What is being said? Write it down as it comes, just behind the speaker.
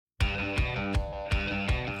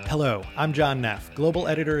Hello, I'm John Neff, Global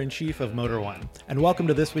Editor-in-Chief of Motor One, and welcome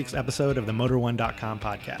to this week's episode of the MotorOne.com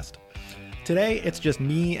podcast. Today, it's just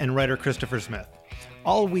me and writer Christopher Smith.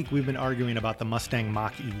 All week, we've been arguing about the Mustang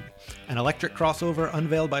Mach-E, an electric crossover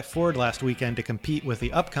unveiled by Ford last weekend to compete with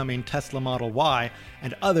the upcoming Tesla Model Y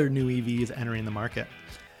and other new EVs entering the market.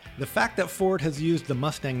 The fact that Ford has used the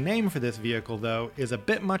Mustang name for this vehicle, though, is a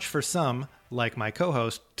bit much for some, like my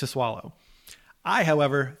co-host, to swallow. I,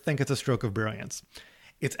 however, think it's a stroke of brilliance.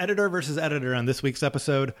 It's editor versus editor on this week's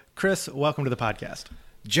episode. Chris, welcome to the podcast.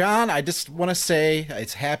 John, I just want to say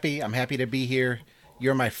I'm happy to be here.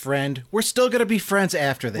 You're my friend. We're still going to be friends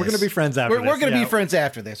after this. We're going to be friends after this. We're going to be friends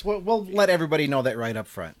after this. We'll let everybody know that right up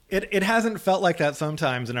front. It hasn't felt like that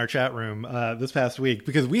sometimes in our chat room this past week,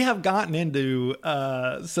 because we have gotten into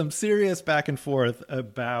some serious back and forth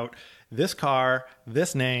about this car,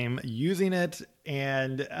 this name, using it.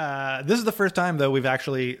 And this is the first time, though, we've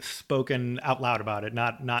actually spoken out loud about it,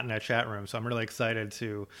 not in a chat room. So I'm really excited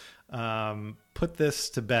to put this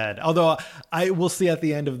to bed. Although I will see at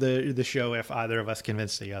the end of the show if either of us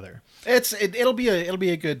convince the other. It'll be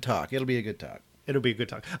a good talk. It'll be a good talk.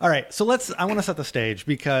 All right, so I want to set the stage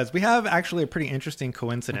because we have actually a pretty interesting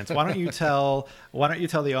coincidence. Why don't you tell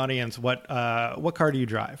the audience what car do you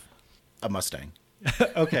drive? A Mustang.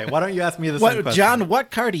 Okay, why don't you ask me the same question? John,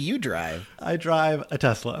 what car do you drive? I drive a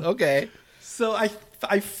Tesla. Okay. So I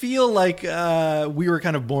feel like we were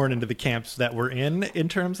kind of born into the camps that we're in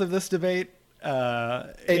terms of this debate.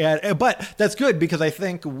 But that's good because I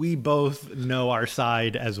think we both know our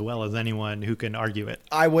side as well as anyone who can argue it.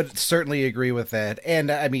 I would certainly agree with that.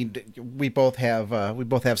 And I mean, we both have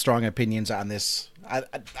strong opinions on this.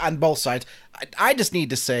 On both sides. I just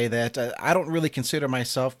need to say that I don't really consider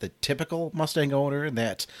myself the typical Mustang owner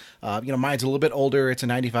that, mine's a little bit older. It's a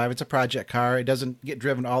 95. It's a project car. It doesn't get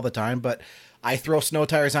driven all the time, but I throw snow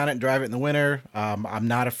tires on it and drive it in the winter. I'm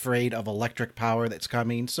not afraid of electric power that's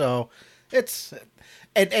coming. So it's,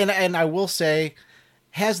 and I will say,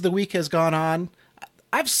 as the week has gone on,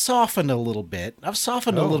 I've softened a little bit. A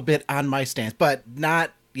little bit on my stance, but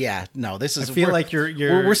not. Yeah, no, this is. I feel like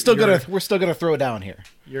we're still gonna throw it down here.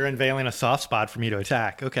 You're unveiling a soft spot for me to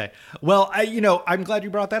attack. Okay, well, I'm glad you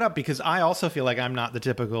brought that up because I also feel like I'm not the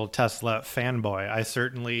typical Tesla fanboy. I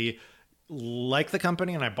certainly like the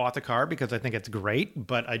company and I bought the car because I think it's great,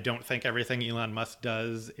 but I don't think everything Elon Musk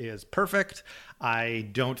does is perfect. I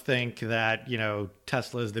don't think that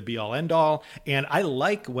Tesla is the be all end all, and I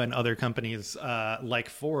like when other companies like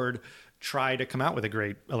Ford try to come out with a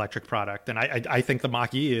great electric product. And I think the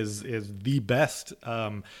Mach-E is the best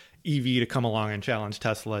EV to come along and challenge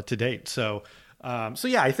Tesla to date. So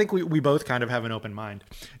yeah, I think we both kind of have an open mind.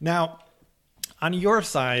 Now, on your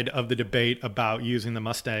side of the debate about using the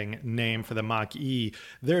Mustang name for the Mach-E,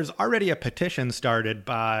 there's already a petition started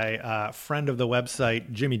by a friend of the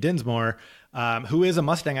website, Jimmy Dinsmore, who is a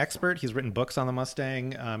Mustang expert. He's written books on the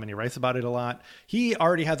Mustang, and he writes about it a lot. He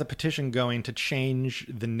already has a petition going to change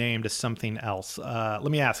the name to something else. Let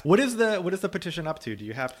me ask, what is the petition up to? Do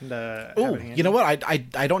you happen to have it handy? You know what?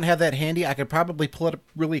 I don't have that handy. I could probably pull it up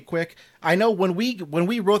really quick. I know when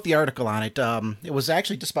we wrote the article on it, it was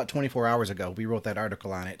actually just about 24 hours ago. We wrote that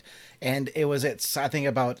article on it, and it was I think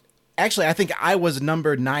I was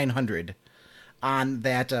number 900 on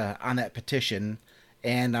that petition.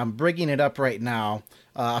 And I'm bringing it up right now.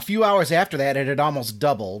 A few hours after that, it had almost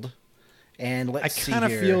doubled. And let's see here. I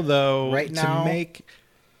kind of feel, though, right now,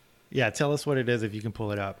 tell us what it is if you can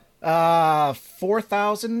pull it up.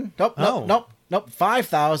 4,000. Nope.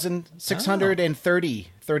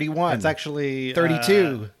 5,631. That's actually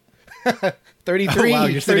 32. 33, wow,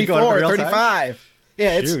 you're 34, 35.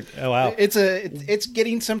 Yeah, Shoot. Oh, wow. It's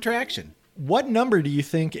getting some traction. What number do you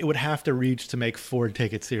think it would have to reach to make Ford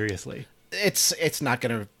take it seriously? It's not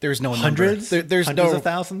gonna. There's no hundreds. Number. There's hundreds no of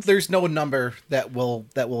thousands. There's no number that will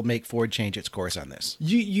make Ford change its course on this.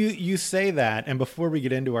 You say that, and before we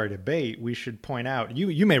get into our debate, we should point out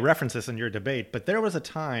you may reference this in your debate, but there was a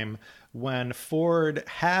time when Ford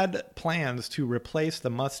had plans to replace the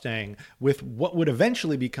Mustang with what would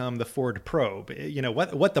eventually become the Ford Probe.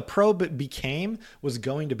 What the Probe became was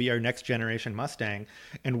going to be our next generation Mustang,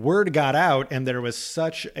 and word got out, and there was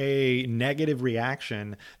such a negative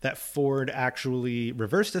reaction that Ford actually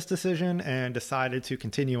reversed this decision and decided to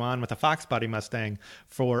continue on with the Fox body Mustang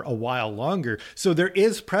for a while longer. So there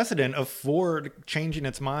is precedent of Ford changing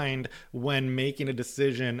its mind when making a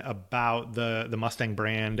decision about the Mustang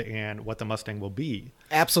brand and what the Mustang will be.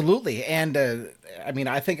 Absolutely. And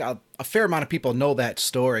I think a fair amount of people know that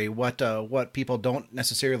story. What people don't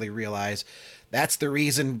necessarily realize, that's the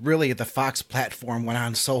reason, really, the Fox platform went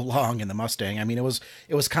on so long in the Mustang. I mean, it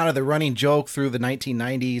was kind of the running joke through the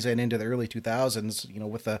 1990s and into the early 2000s,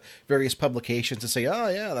 with the various publications to say, oh,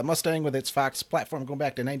 yeah, the Mustang with its Fox platform going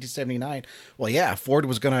back to 1979. Well, yeah, Ford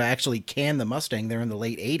was going to actually can the Mustang there in the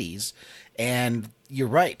late 80s. And you're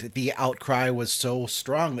right, the outcry was so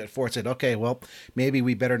strong that Ford said, okay, well, maybe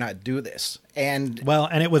we better not do this. And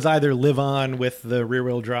it was either live on with the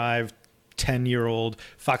rear-wheel drive 10-year-old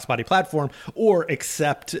Fox body platform or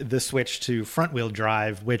accept the switch to front-wheel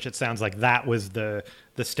drive, which it sounds like that was the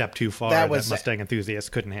step too far that Mustang enthusiasts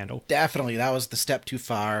couldn't handle. Definitely, that was the step too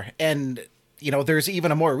far. And, there's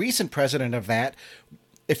even a more recent precedent of that.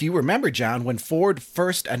 If you remember, John, when Ford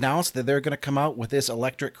first announced that they're going to come out with this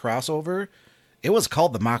electric crossover, it was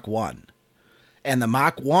called the Mach-1. And the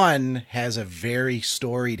Mach-1 has a very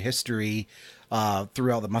storied history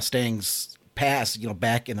throughout the Mustang's past,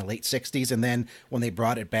 back in the late 60s, and then when they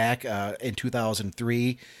brought it back in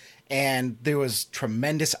 2003, and there was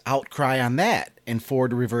tremendous outcry on that, and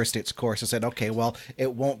Ford reversed its course and said, okay, well,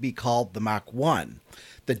 it won't be called the Mach-1.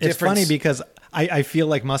 It's funny because I feel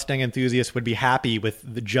like Mustang enthusiasts would be happy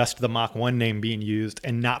with just the Mach-1 name being used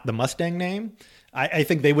and not the Mustang name. I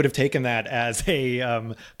think they would have taken that as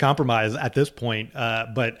a compromise at this point,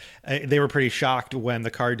 but they were pretty shocked when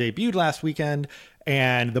the car debuted last weekend.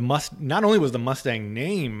 And not only was the Mustang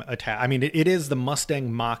name attached, I mean, it is the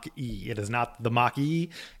Mustang Mach-E. It is not the Mach-E.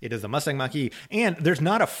 It is the Mustang Mach-E. And there's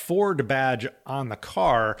not a Ford badge on the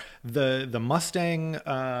car. The Mustang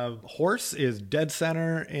horse is dead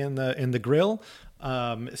center in the grille.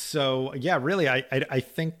 So yeah, really, I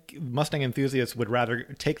think Mustang enthusiasts would rather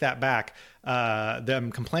take that back,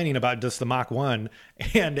 them complaining about just the Mach-1,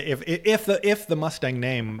 and if the Mustang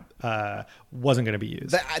name wasn't going to be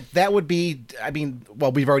used, that would be. I mean,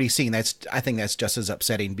 well, we've already seen that's. I think that's just as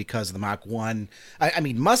upsetting because the Mach-1. I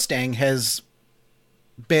mean, Mustang has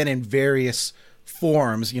been in various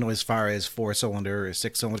forms, as far as 4-cylinder or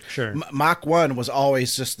 6-cylinder. Sure. Mach-1 was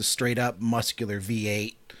always just the straight up muscular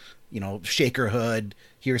V8. Shaker hood,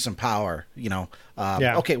 here's some power,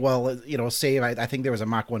 Yeah. Okay, well, say I think there was a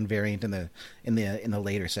Mach-1 variant in the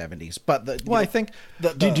later 70s, but I think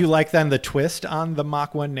did you like then the twist on the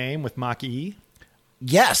Mach-1 name with Mach-E?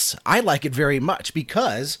 Yes, I like it very much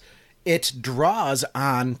because it draws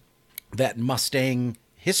on that Mustang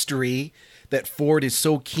history that Ford is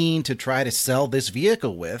so keen to try to sell this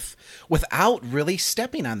vehicle without really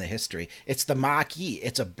stepping on the history. It's the Mach-E.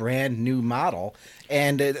 It's a brand new model.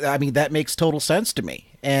 And I mean, that makes total sense to me.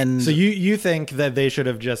 And so you think that they should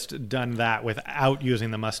have just done that without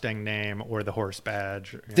using the Mustang name or the horse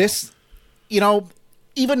badge?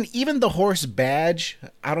 Even the horse badge,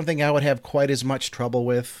 I don't think I would have quite as much trouble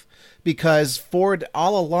with. Because Ford,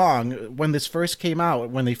 all along, when this first came out,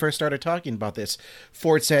 when they first started talking about this,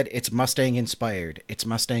 Ford said, it's Mustang inspired. It's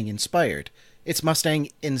Mustang inspired. It's Mustang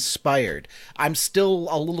inspired. I'm still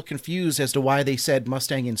a little confused as to why they said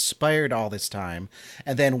Mustang inspired all this time.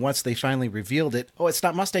 And then once they finally revealed it, oh, it's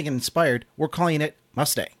not Mustang inspired. We're calling it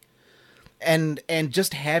Mustang. And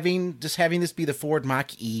just having this be the Ford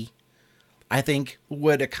Mach-E, I think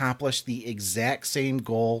would accomplish the exact same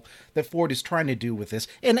goal that Ford is trying to do with this.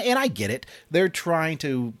 And I get it. They're trying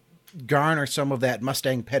to garner some of that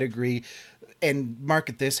Mustang pedigree and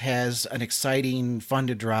market this as an exciting, fun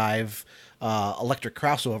to drive electric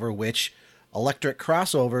crossover, which electric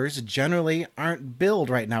crossovers generally aren't billed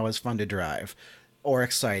right now as fun to drive or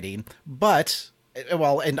exciting. But,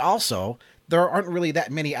 and also, there aren't really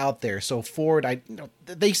that many out there. So Ford,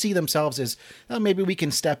 they see themselves as, maybe we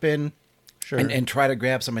can step in. Sure. And try to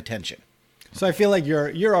grab some attention. So I feel like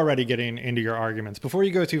you're already getting into your arguments. Before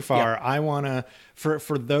you go too far, I want to,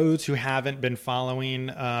 for those who haven't been following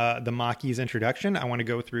the Mach-E's introduction, I want to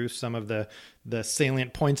go through some of the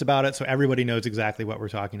salient points about it so everybody knows exactly what we're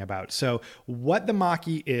talking about. So what the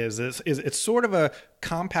Mach-E is it's sort of a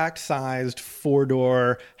compact-sized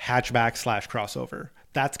 4-door hatchback / crossover.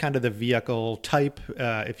 That's kind of the vehicle type,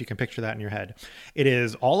 if you can picture that in your head. It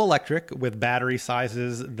is all electric with battery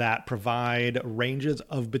sizes that provide ranges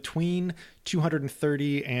of between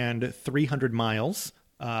 230 and 300 miles,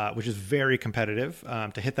 which is very competitive.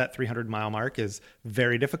 To hit that 300-mile mark is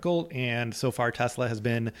very difficult, and so far Tesla has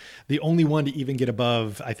been the only one to even get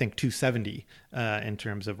above, I think, 270 in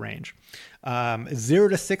terms of range. 0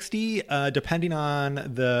 to 60, depending on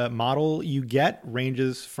the model you get,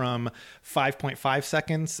 ranges from 5.5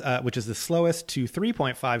 seconds, which is the slowest, to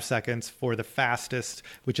 3.5 seconds for the fastest,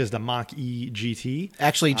 which is the Mach-E GT.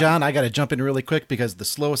 Actually, John, I got to jump in really quick because the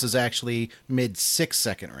slowest is actually mid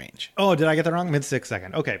 6-second range. Oh, did I get that wrong? Mid 6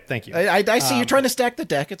 second. Okay, thank you. I see you're trying to stack the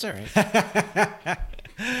deck. It's all right.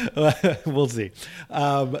 We'll see.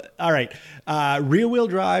 All right. Rear-wheel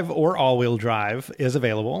drive or all-wheel drive is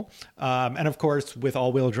available. And of course, with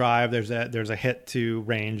all-wheel drive, there's a hit to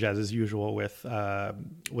range, as is usual with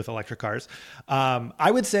electric cars.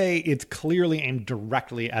 I would say it's clearly aimed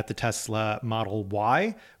directly at the Tesla Model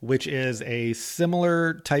Y, which is a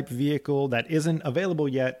similar type vehicle that isn't available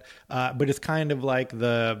yet, but it's kind of like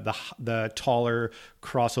the taller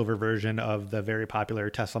crossover version of the very popular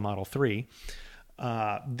Tesla Model 3.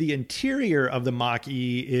 The interior of the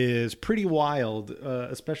Mach-E is pretty wild,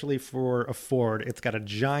 especially for a Ford. It's got a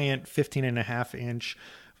giant 15.5-inch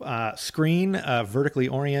screen, vertically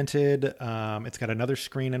oriented. It's got another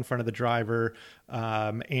screen in front of the driver.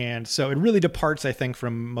 And so it really departs, I think,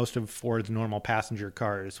 from most of Ford's normal passenger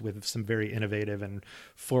cars with some very innovative and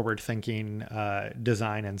forward-thinking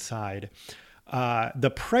design inside.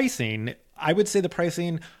 The pricing, I would say the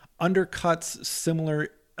pricing undercuts similar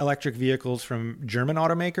electric vehicles from German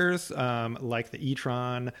automakers, like the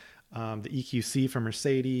e-tron, the EQC from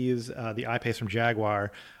Mercedes, the I-Pace from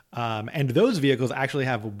Jaguar. And those vehicles actually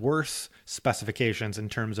have worse specifications in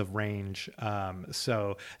terms of range.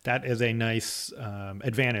 So that is a nice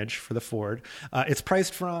advantage for the Ford. It's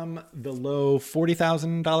priced from the low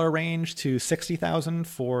 $40,000 range to $60,000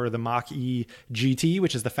 for the Mach-E GT,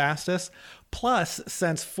 which is the fastest. Plus,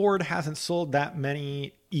 since Ford hasn't sold that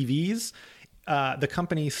many EVs, the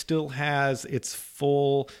company still has its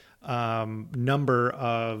full number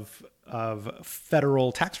of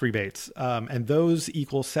federal tax rebates, and those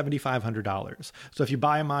equal $7,500. So if you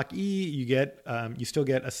buy a Mach-E, you still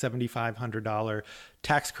get a $7,500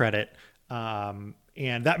 tax credit, and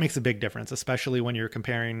that makes a big difference, especially when you're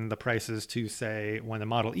comparing the prices to, say, when the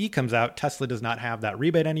Model E comes out. Tesla does not have that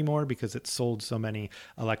rebate anymore because it sold so many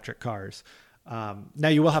electric cars. Now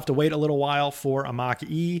you will have to wait a little while for a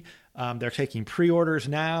Mach-E. They're taking pre-orders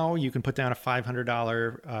now. You can put down a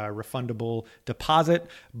 $500 refundable deposit,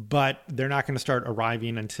 but they're not going to start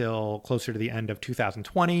arriving until closer to the end of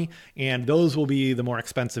 2020. And those will be the more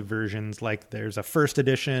expensive versions. Like there's a first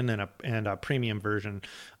edition and a premium version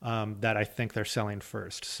that I think they're selling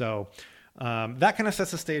first. So that kind of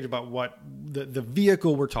sets the stage about what the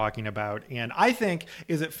vehicle we're talking about. And I think,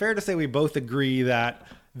 is it fair to say we both agree that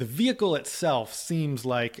the vehicle itself seems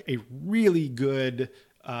like a really good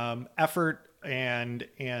effort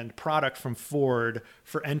and product from Ford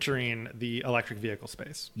for entering the electric vehicle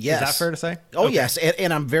space? Yes. Is that fair to say? Oh, okay. Yes.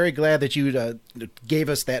 And I'm very glad that you gave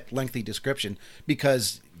us that lengthy description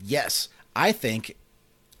because, yes,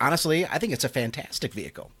 honestly, I think it's a fantastic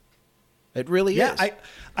vehicle. It really is.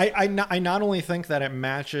 I not only think that it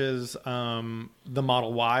matches the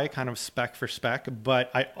Model Y kind of spec for spec, but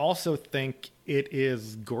I also think it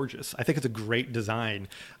is gorgeous. I think it's a great design.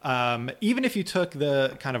 Even if you took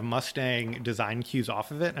the kind of Mustang design cues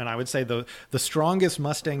off of it, and I would say the strongest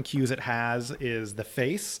Mustang cues it has is the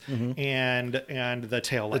face and the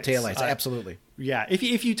taillights. The taillights, absolutely. Yeah,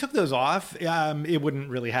 if you took those off, it wouldn't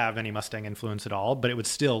really have any Mustang influence at all, but it would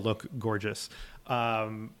still look gorgeous.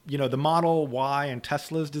 The Model Y and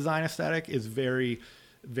Tesla's design aesthetic is very,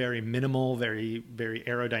 very minimal, very, very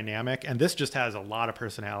aerodynamic. And this just has a lot of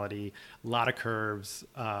personality, a lot of curves,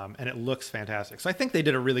 and it looks fantastic. So I think they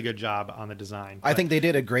did a really good job on the design. I think they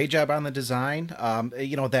did a great job on the design.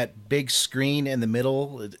 That big screen in the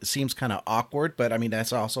middle, it seems kind of awkward, but I mean,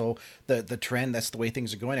 that's also the trend. That's the way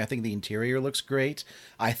things are going. I think the interior looks great.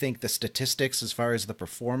 I think the statistics as far as the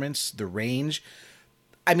performance, the range,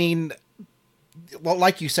 I mean, well,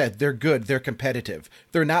 like you said, they're good. They're competitive.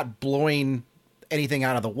 They're not blowing anything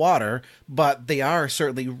out of the water, but they are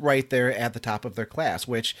certainly right there at the top of their class,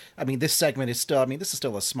 which, I mean, this segment is still, this is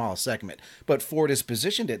still a small segment, but Ford has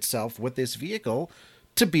positioned itself with this vehicle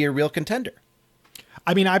to be a real contender.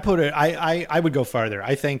 I mean, I would go farther.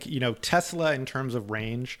 I think, Tesla in terms of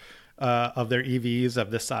range of their EVs, of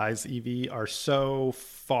this size EV, are so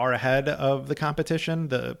far ahead of the competition,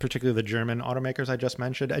 particularly the German automakers I just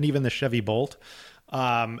mentioned, and even the Chevy Bolt,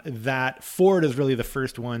 that Ford is really the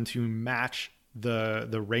first one to match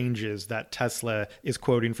the ranges that Tesla is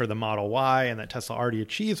quoting for the Model Y and that Tesla already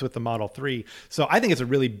achieves with the Model 3. So I think it's a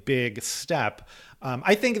really big step.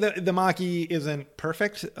 I think that the Mach-E isn't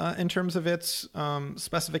perfect in terms of its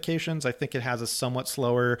specifications. I think it has a somewhat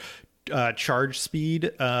slower charge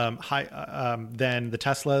speed than the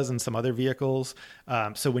Teslas and some other vehicles.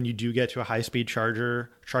 So when you do get to a high-speed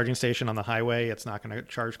charging station on the highway, it's not going to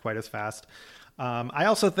charge quite as fast. I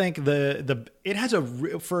also think it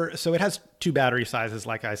has two battery sizes,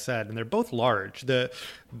 like I said, and they're both large. The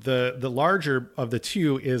larger of the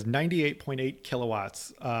two is 98.8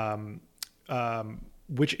 kilowatts,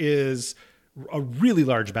 which is a really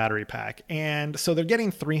large battery pack. And so they're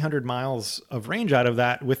getting 300 miles of range out of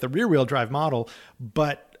that with the rear wheel drive model.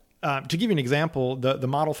 But to give you an example, the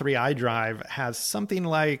Model 3 iDrive has something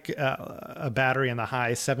like a battery in the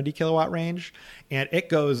high 70 kilowatt range, and it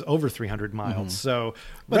goes over 300 miles. So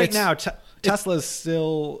right now, Tesla's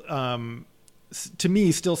still, to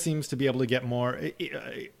me, still seems to be able to get more,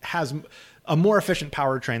 it has a more efficient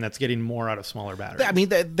powertrain that's getting more out of smaller batteries. I mean,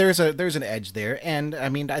 there's an edge there, and I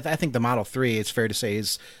mean, I think the Model 3, it's fair to say,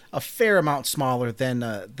 is a fair amount smaller than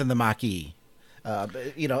the Mach-E.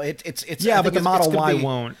 It's yeah, but the Model Y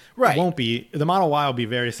won't be. The Model Y will be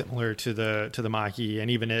very similar to the Mach-E, and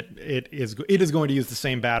even it is going to use the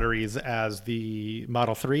same batteries as the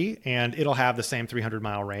Model 3, and it'll have the same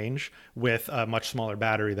 300-mile range with a much smaller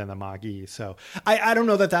battery than the Mach-E. So I don't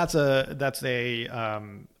know that that's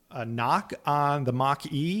a knock on the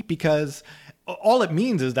Mach-E, because all it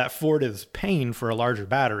means is that Ford is paying for a larger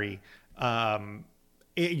battery. But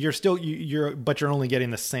you're only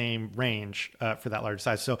getting the same range for that large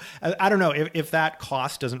size. So I don't know if that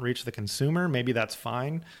cost doesn't reach the consumer, maybe that's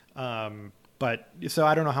fine. But so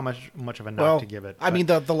I don't know how much of a knock to give it. I mean,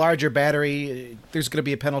 the larger battery, there's going to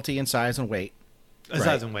be a penalty in size and weight.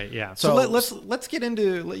 Size and weight, yeah. So let's get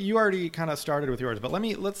into. You already kind of started with yours, but let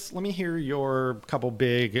me hear your couple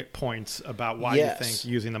big points about why you think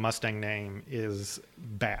using the Mustang name is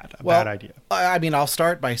bad idea. I mean, I'll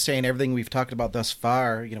start by saying everything we've talked about thus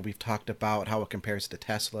far. You know, we've talked about how it compares to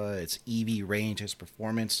Tesla, its EV range, its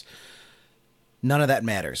performance. None of that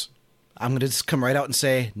matters. I'm going to just come right out and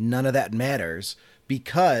say none of that matters,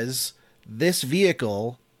 because this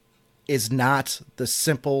vehicle is not the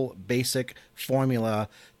simple, basic formula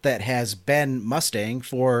that has been Mustang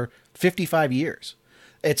for 55 years.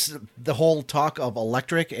 It's the whole talk of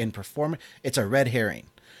electric and performance. It's a red herring.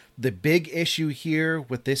 The big issue here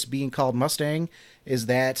with this being called Mustang is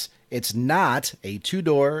that it's not a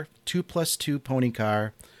two-door, 2+2 pony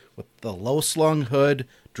car with the low-slung hood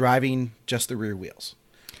driving just the rear wheels.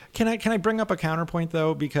 Can I bring up a counterpoint,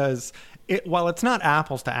 though? Because while it's not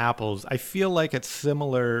apples to apples, I feel like it's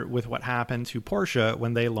similar with what happened to Porsche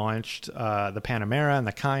when they launched the Panamera and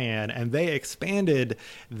the Cayenne, and they expanded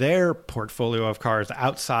their portfolio of cars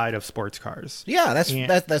outside of sports cars. Yeah,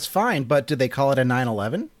 that's fine, but did they call it a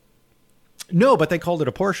 911? No, but they called it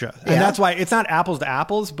a Porsche. And that's why it's not apples to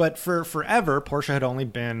apples, but for forever, Porsche had only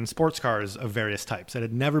been sports cars of various types. It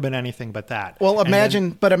had never been anything but that. Well,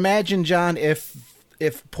 imagine, John, if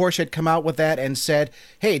Porsche had come out with that and said,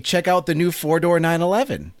 hey, check out the new four-door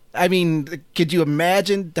 911. I mean, could you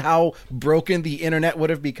imagine how broken the internet would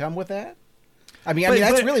have become with that? I mean,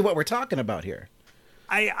 that's really what we're talking about here.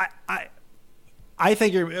 I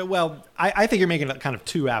think you're making it kind of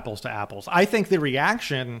two apples to apples. I think the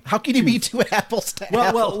reaction. How can you be two apples to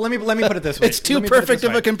apples? Well, let me put it this way. It's too perfect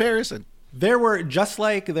of a comparison. There were, just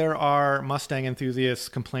like there are Mustang enthusiasts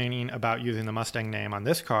complaining about using the Mustang name on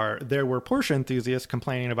this car, there were Porsche enthusiasts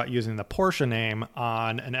complaining about using the Porsche name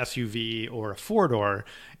on an SUV or a four-door.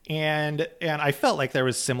 And I felt like there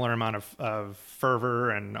was a similar amount of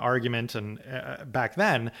fervor and argument and back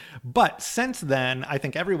then. But since then, I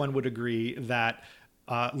think everyone would agree that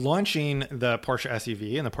launching the Porsche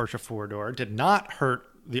SUV and the Porsche four-door did not hurt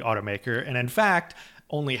the automaker. And in fact,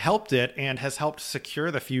 only helped it and has helped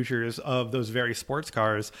secure the futures of those very sports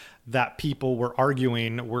cars that people were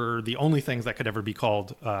arguing were the only things that could ever be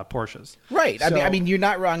called Porsches. Right. So, I mean, you're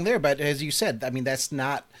not wrong there, but as you said, I mean, that's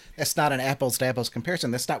not an apples to apples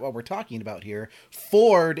comparison. That's not what we're talking about here.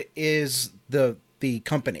 Ford is the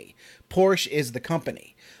company. Porsche is the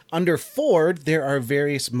company. Under Ford, there are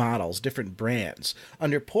various models, different brands.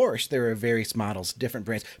 Under Porsche, there are various models, different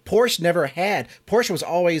brands. Porsche was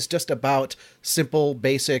always just about simple,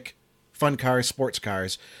 basic, fun cars, sports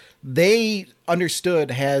cars. They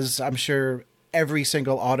understood, as I'm sure every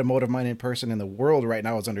single automotive-minded person in the world right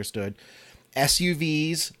now has understood,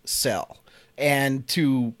 SUVs sell. And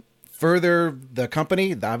to further the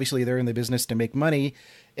company, obviously they're in the business to make money,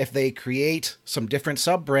 if they create some different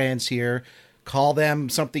sub-brands here, call them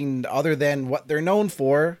something other than what they're known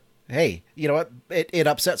for, hey, you know what? It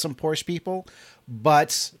upsets some Porsche people,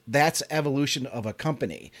 but that's evolution of a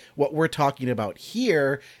company. What we're talking about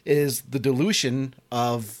here is the dilution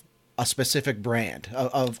of a specific brand,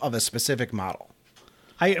 of a specific model.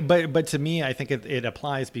 But to me, I think it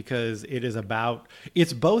applies because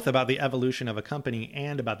it's both about the evolution of a company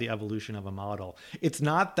and about the evolution of a model. It's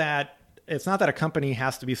not that a company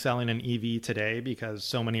has to be selling an EV today because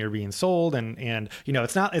so many are being sold, and you know,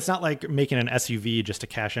 it's not like making an SUV just to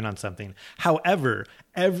cash in on something. However,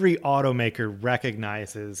 every automaker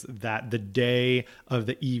recognizes that the day of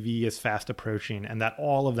the EV is fast approaching and that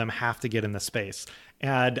all of them have to get in the space.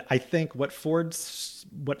 And I think what Ford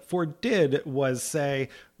did was say,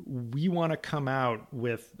 we want to come out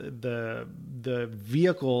with the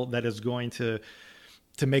vehicle that is going to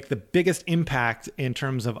make the biggest impact in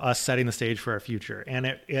terms of us setting the stage for our future. And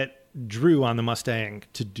it drew on the Mustang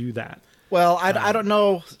to do that. Well, I don't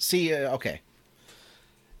know. See, okay.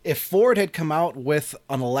 If Ford had come out with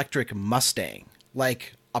an electric Mustang,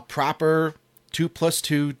 like a proper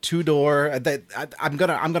 2+2 2-door, I'm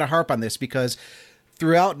gonna harp on this because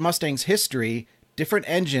throughout Mustang's history, different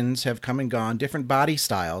engines have come and gone, different body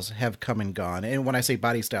styles have come and gone. And when I say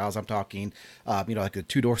body styles, I'm talking, like a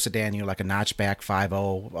 2-door sedan, like a notchback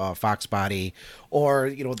 5.0 Fox body, or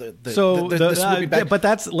the swooping back. But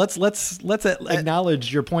let's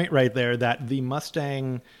acknowledge your point right there that the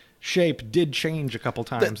Mustang shape did change a couple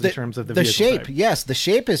times in terms of the shape. Type. Yes, the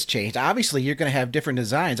shape has changed. Obviously, you're going to have different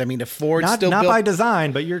designs. I mean, if Ford not by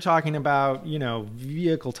design, but you're talking about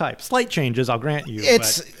vehicle type, slight changes. I'll grant you.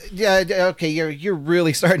 Okay. You're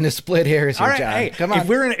really starting to split hairs here, all right, John. hey, come on.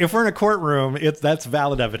 If we're in a courtroom, that's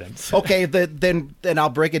valid evidence. Okay, then I'll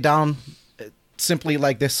break it down simply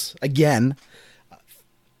like this again.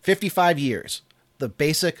 55 years, the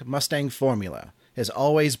basic Mustang formula has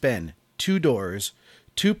always been 2 doors.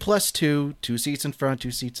 2+2, 2 seats in front,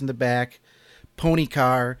 2 seats in the back, pony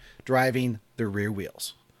car driving the rear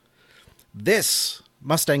wheels. This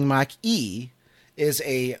Mustang Mach-E is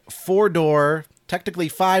a 4-door, technically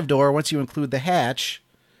 5-door once you include the hatch,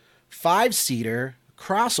 5-seater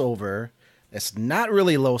crossover that's not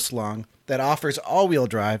really low slung, that offers all-wheel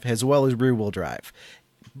drive as well as rear-wheel drive.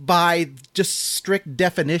 By just strict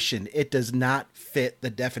definition, it does not fit the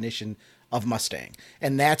definition of Mustang.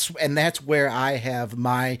 And that's where I have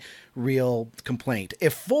my real complaint.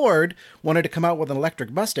 If Ford wanted to come out with an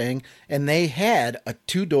electric Mustang and they had a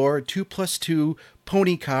 2-door, 2+2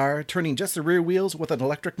 pony car turning just the rear wheels with an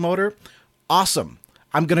electric motor, awesome.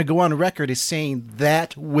 I'm going to go on record as saying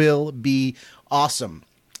that will be awesome.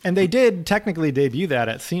 And they did technically debut that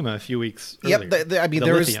at SEMA a few weeks earlier.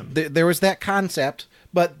 Yep, there was that concept,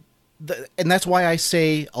 but and that's why I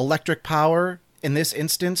say electric power. In this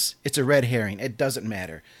instance, it's a red herring. It doesn't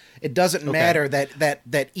matter. It doesn't matter that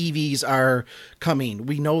EVs are coming.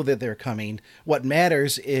 We know that they're coming. What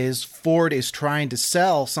matters is Ford is trying to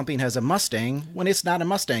sell something as a Mustang when it's not a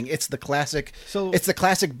Mustang. It's the classic. It's the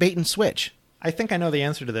classic bait and switch. I think I know the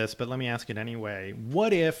answer to this, but let me ask it anyway.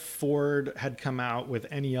 What if Ford had come out with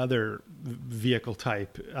any other vehicle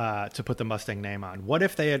type to put the Mustang name on? What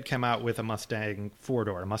if they had come out with a Mustang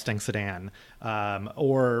 4-door, a Mustang sedan,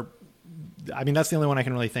 or I mean, that's the only one I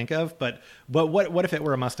can really think of. But what if it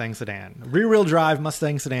were a Mustang sedan, rear-wheel drive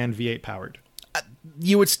Mustang sedan, V8 powered?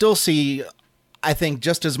 You would still see, I think,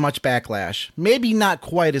 just as much backlash. Maybe not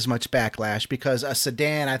quite as much backlash, because a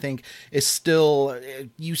sedan, I think, is still,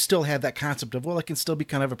 you still have that concept of, well, it can still be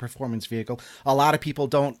kind of a performance vehicle. A lot of people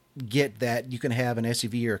don't get that you can have an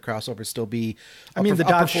SUV or a crossover still be the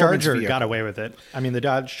Dodge Charger got away with it. I mean, the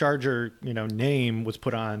Dodge Charger, name was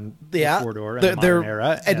put on the 4-door in the modern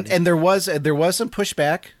era. And there was some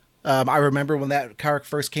pushback. I remember when that car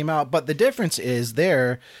first came out. But the difference is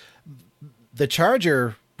the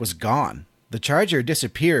Charger was gone. The Charger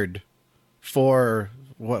disappeared for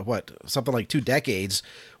something like 2 decades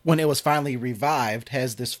when it was finally revived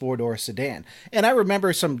as this 4-door sedan. And I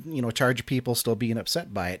remember some, Charger people still being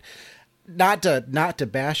upset by it. Not to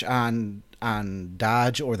bash on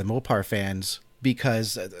Dodge or the Mopar fans,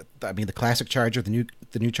 because the classic Charger, the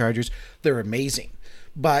new Chargers, they're amazing.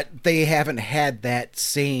 But they haven't had that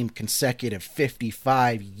same consecutive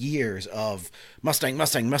 55 years of Mustang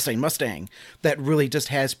that really just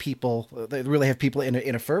has people, that really have people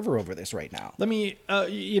in a fervor over this right now. Let me,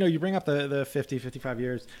 you bring up the 55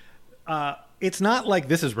 years. It's not like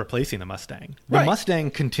this is replacing the Mustang. The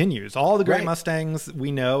Mustang continues. All the great Mustangs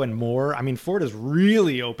we know and more. I mean, Ford has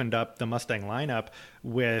really opened up the Mustang lineup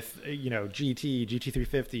with, GT,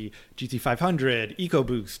 GT350, GT500,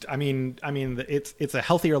 EcoBoost. I mean, it's a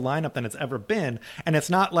healthier lineup than it's ever been. And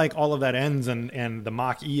it's not like all of that ends and the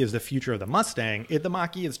Mach-E is the future of the Mustang. The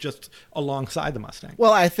Mach-E is just alongside the Mustang.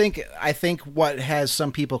 Well, I think what has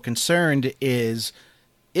some people concerned is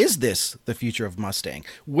this the future of Mustang?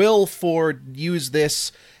 Will Ford use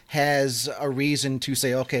this as a reason to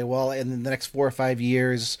say, okay, well, in the next 4 or 5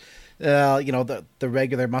 years, the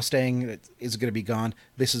regular Mustang is going to be gone.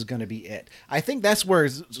 This is going to be it. I think that's where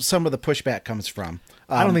some of the pushback comes from.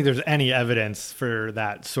 I don't think there's any evidence for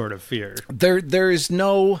that sort of fear. There's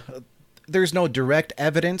no direct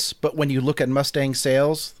evidence, but when you look at Mustang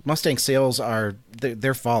sales are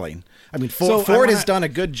they're falling. I mean, Ford has done a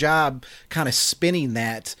good job kind of spinning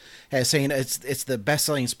that as saying it's the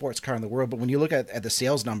best-selling sports car in the world. But when you look at the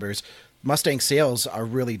sales numbers, Mustang sales are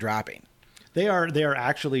really dropping. They are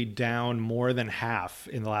actually down more than half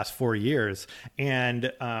in the last 4 years,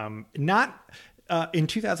 and not. In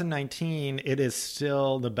 2019, it is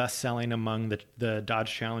still the best selling among the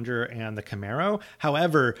Dodge Challenger and the Camaro.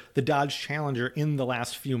 However, the Dodge Challenger in the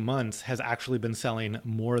last few months has actually been selling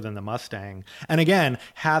more than the Mustang. And again,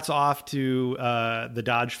 hats off to the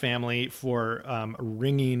Dodge family for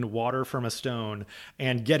wringing water from a stone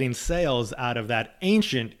and getting sales out of that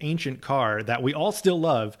ancient car that we all still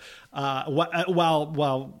love.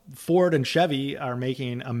 While Ford and Chevy are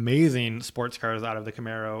making amazing sports cars out of the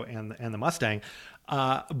Camaro and the Mustang.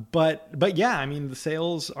 But yeah, I mean, the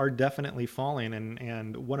sales are definitely falling.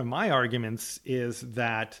 And one of my arguments is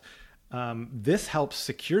that this helps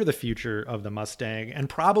secure the future of the Mustang and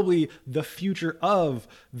probably the future of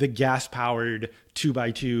the gas-powered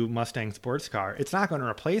 2x2 Mustang sports car. It's not going to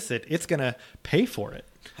replace it. It's going to pay for it.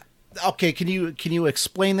 Okay, can you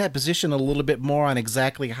explain that position a little bit more on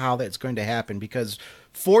exactly how that's going to happen? Because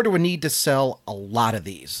Ford would need to sell a lot of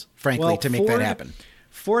these, frankly, to make that happen.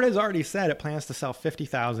 Ford has already said it plans to sell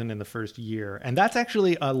 50,000 in the first year, and that's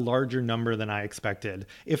actually a larger number than I expected.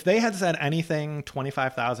 If they had said anything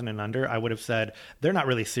 25,000 and under, I would have said they're not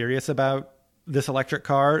really serious about this electric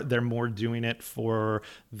car. They're more doing it for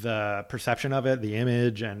the perception of it, the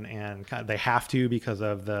image, and kind of, they have to because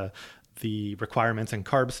of the requirements and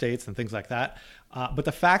carb states and things like that. But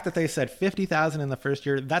the fact that they said 50,000 in the first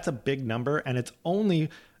year, that's a big number. And it's only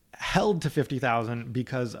held to 50,000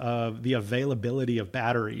 because of the availability of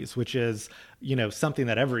batteries, which is, something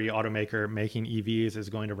that every automaker making EVs is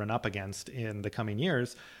going to run up against in the coming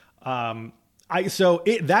years.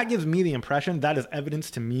 That gives me the impression, that is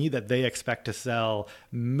evidence to me that they expect to sell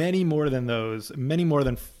many more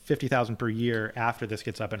than 50,000 per year after this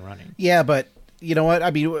gets up and running. Yeah, but you know what?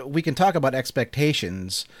 I mean, we can talk about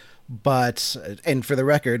expectations, but, and for the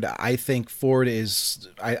record, I think Ford is,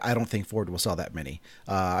 I don't think Ford will sell that many.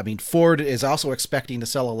 I mean, Ford is also expecting to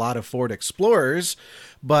sell a lot of Ford Explorers,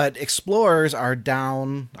 but Explorers are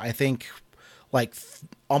down, I think, like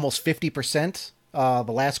almost 50%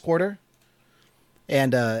 the last quarter.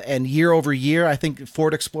 And year over year, I think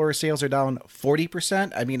Ford Explorer sales are down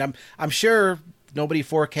 40%. I mean, I'm sure nobody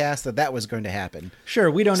forecast that was going to happen. Sure,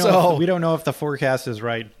 we don't know if the forecast is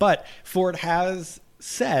right, but Ford has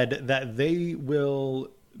said that they will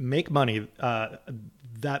make money.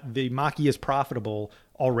 That the Mach-E is profitable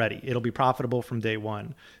already. It'll be profitable from day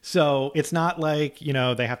one. So it's not like,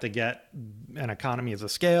 they have to get an economy as a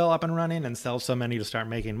scale up and running and sell so many to start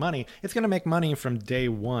making money. It's going to make money from day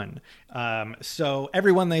one. So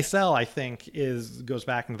every one they sell, I think, goes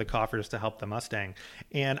back into the coffers to help the Mustang.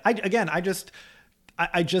 And when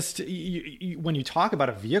you talk about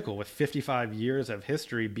a vehicle with 55 years of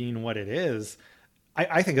history being what it is,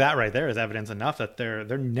 I think that right there is evidence enough that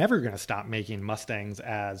they're never going to stop making Mustangs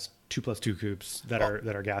as 2+2 coupes that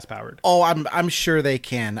are gas powered. Oh, I'm sure they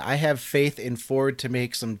can. I have faith in Ford to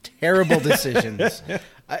make some terrible decisions.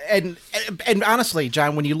 And honestly,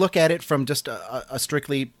 John, when you look at it from just a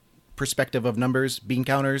strictly perspective of numbers, bean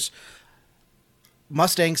counters,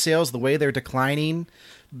 Mustang sales, the way they're declining,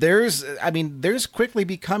 there's quickly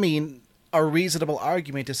becoming a reasonable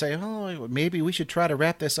argument to say, oh, maybe we should try to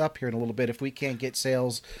wrap this up here in a little bit if we can't get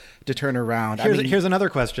sales to turn around. Here's another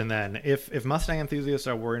question then. If Mustang enthusiasts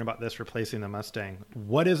are worrying about this replacing the Mustang,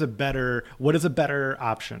 what is a better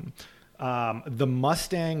option? The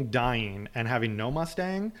Mustang dying and having no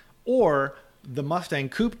Mustang, or the Mustang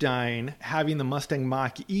Coupe dying, having the Mustang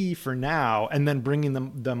Mach-E for now, and then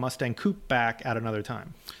bringing the Mustang Coupe back at another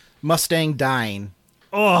time? Mustang dying.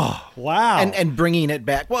 Oh, wow. And bringing it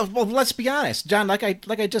back. Well, let's be honest, John, like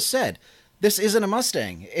I just said, this isn't a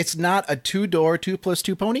Mustang. It's not a 2-door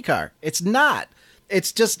 2+2 pony car. It's not.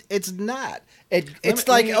 It's not.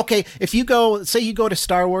 Okay, if you go to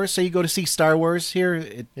Star Wars, say you go to see Star Wars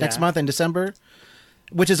here next month in December,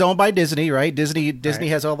 which is owned by Disney, right? Disney right.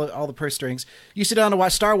 Has all the purse strings. You sit down to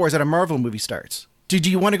watch Star Wars and a Marvel movie starts. Did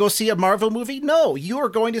you want to go see a Marvel movie? No, you are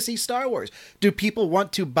going to see Star Wars. Do people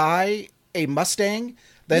want to buy a Mustang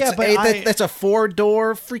that's a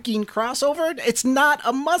 4-door freaking crossover? It's not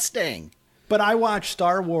a Mustang. But I watch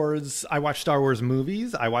Star Wars. I watch Star Wars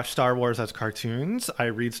movies. I watch Star Wars as cartoons. I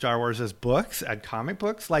read Star Wars as books, and comic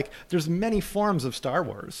books. Like, there's many forms of Star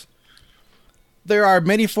Wars. There are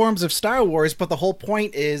many forms of Star Wars, but the whole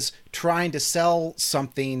point is trying to sell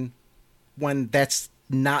something when that's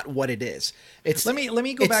not what it is. It's let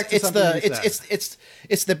me go back to something you said.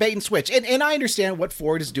 It's the bait and switch, and I understand what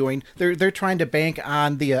Ford is doing. They're trying to bank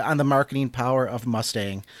on the marketing power of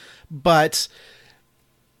Mustang, but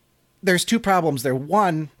there's two problems there.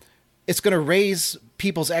 One, it's going to raise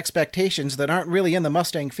people's expectations that aren't really in the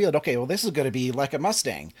Mustang field. Okay, well, this is going to be like a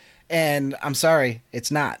Mustang. And I'm sorry, it's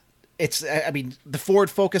not. I mean, the Ford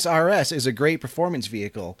Focus RS is a great performance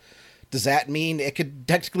vehicle. Does that mean it could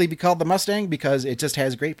technically be called the Mustang because it just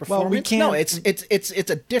has great performance? Well, we can't. No, it's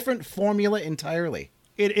a different formula entirely.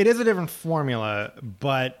 It is a different formula,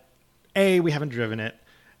 but A, we haven't driven it,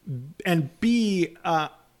 and B,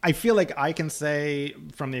 I feel like I can say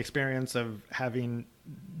from the experience of having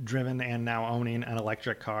driven and now owning an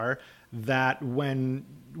electric car that when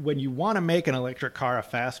you want to make an electric car a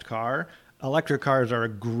fast car, electric cars are a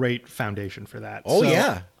great foundation for that. Oh,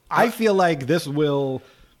 yeah. I feel like this will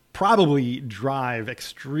probably drive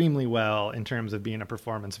extremely well in terms of being a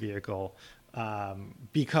performance vehicle,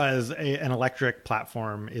 because an electric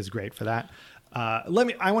platform is great for that. I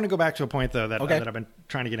want to go back to a point though that I've been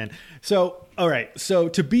trying to get in. So, all right. So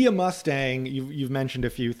to be a Mustang, you've mentioned a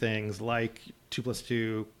few things like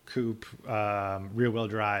 2+2 coupe, rear wheel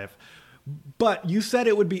drive, but you said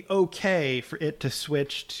it would be okay for it to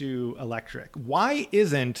switch to electric. Why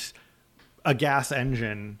isn't a gas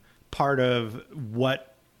engine part of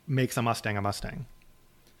what makes a Mustang a Mustang?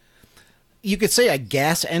 You could say a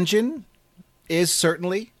gas engine is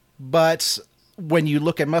certainly, but when you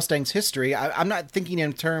look at Mustang's history, I'm not thinking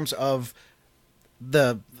in terms of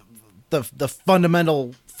the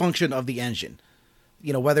fundamental function of the engine.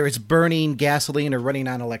 You know, whether it's burning gasoline or running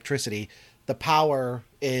on electricity, the power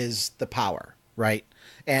is the power, right?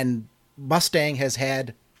 And Mustang has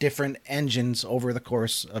had different engines over the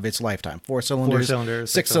course of its lifetime. 4 cylinders,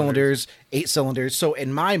 6 cylinders, 8 cylinders. So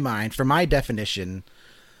in my mind, for my definition,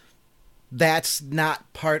 that's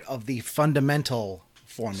not part of the fundamental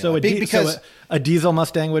formula. So a diesel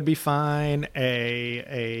Mustang would be fine.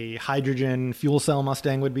 A hydrogen fuel cell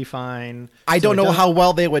Mustang would be fine. I don't know how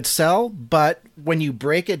well they would sell, but when you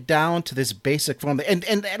break it down to this basic formula,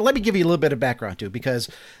 and let me give you a little bit of background too, because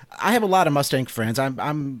I have a lot of Mustang friends.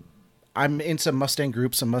 I'm in some Mustang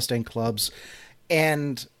groups, some Mustang clubs,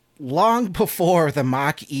 and long before the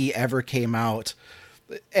Mach-E ever came out,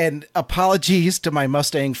 and apologies to my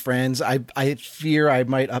Mustang friends, I fear I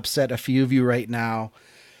might upset a few of you right now.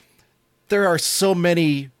 There are so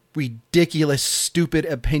many ridiculous, stupid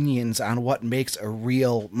opinions on what makes a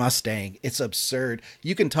real Mustang. It's absurd.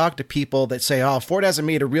 You can talk to people that say, oh, Ford hasn't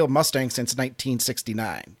made a real Mustang since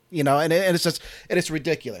 1969. You know, and it's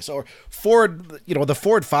ridiculous. Or Ford, you know, the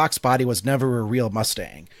Ford Fox body was never a real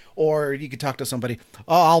Mustang. Or you could talk to somebody,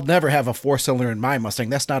 oh, I'll never have a 4-cylinder in my Mustang.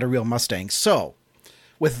 That's not a real Mustang. So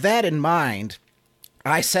with that in mind,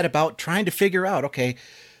 I set about trying to figure out, okay,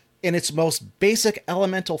 in its most basic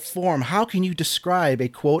elemental form, how can you describe a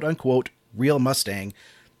quote-unquote real Mustang?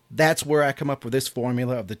 That's where I come up with this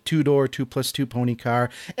formula of the 2-door, 2+2 pony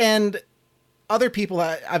car. And other people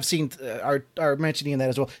I've seen are mentioning that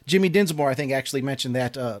as well. Jimmy Dinsmore, I think, actually mentioned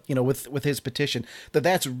that, with his petition,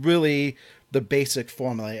 that's really the basic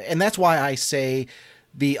formula. And that's why I say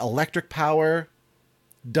the electric power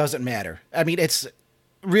doesn't matter. I mean,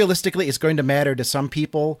 realistically, it's going to matter to some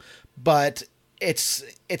people, but it's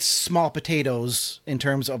small potatoes in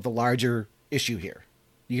terms of the larger issue here.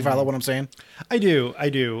 You follow what I'm saying? I do.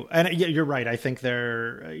 And you're right. I think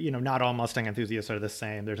they're, not all Mustang enthusiasts are the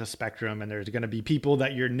same. There's a spectrum, and there's going to be people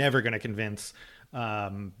that you're never going to convince,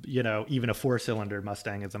 even a 4-cylinder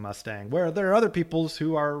Mustang is a Mustang, where there are other peoples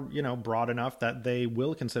who are, broad enough that they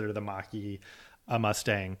will consider the Mach-E a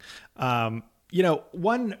Mustang.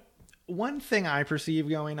 One thing I perceive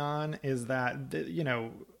going on is that,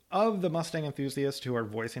 of the Mustang enthusiasts who are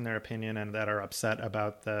voicing their opinion and that are upset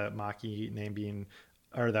about the Mach-E name being,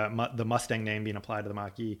 or the Mustang name being applied to the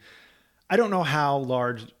Mach-E, I don't know how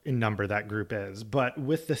large in number that group is, but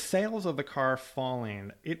with the sales of the car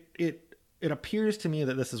falling, it appears to me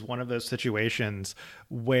that this is one of those situations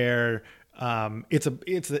where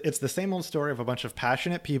it's the same old story of a bunch of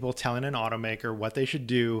passionate people telling an automaker what they should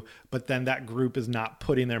do, but then that group is not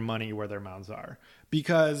putting their money where their mouths are.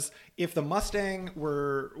 Because if the Mustang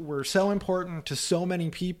were so important to so many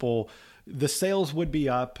people, the sales would be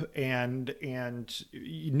up, and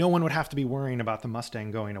no one would have to be worrying about the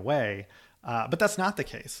Mustang going away. But that's not the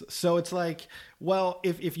case. So it's like, well,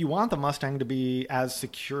 if you want the Mustang to be as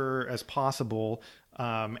secure as possible,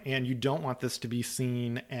 and you don't want this to be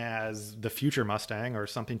seen as the future Mustang or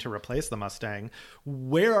something to replace the Mustang,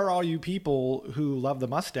 where are all you people who love the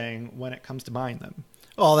Mustang when it comes to buying them?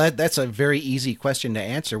 Well, that's a very easy question to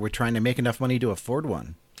answer. We're trying to make enough money to afford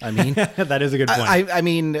one. I mean, that is a good point. I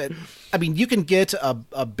mean, you can get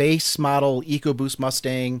a base model EcoBoost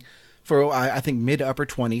Mustang for I think mid to upper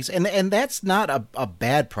 20s, and that's not a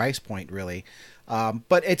bad price point really.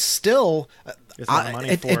 But it's still It's a lot of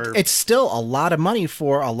money for... it's still a lot of money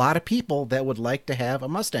for a lot of people that would like to have a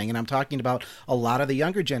Mustang, and I'm talking about a lot of the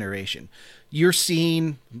younger generation. You're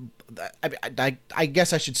seeing, I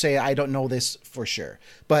guess I should say, I don't know this for sure,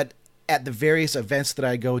 but at the various events that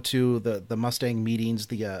I go to, the Mustang meetings,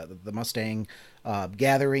 the Mustang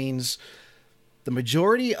gatherings, the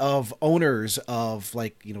majority of owners of,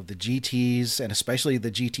 like, you know, the GTs, and especially the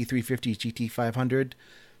GT350, GT500,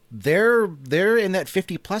 they're in that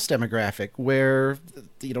 50 plus demographic where,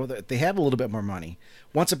 you know, they have a little bit more money.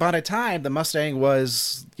 Once upon a time, the Mustang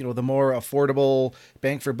was, you know, the more affordable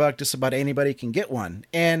bang for buck. Just about anybody can get one,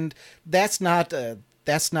 and that's not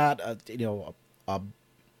you know, a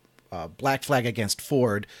black flag against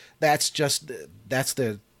Ford. That's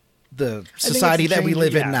the society that we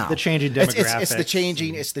live in now. The changing demographics. It's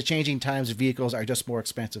the changing times. Vehicles are just more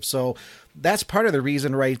expensive. So that's part of the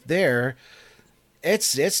reason right there.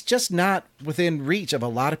 It's just not within reach of a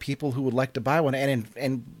lot of people who would like to buy one.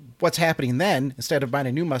 And what's happening then, instead of buying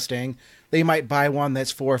a new Mustang, they might buy one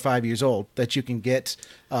that's 4 or 5 years old that you can get,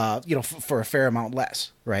 you know, for a fair amount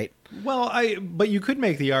less, right? Well, but you could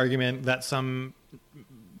make the argument that some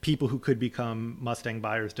people who could become Mustang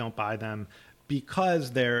buyers don't buy them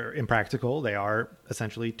because they're impractical. They are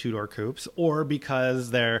essentially two-door coupes, or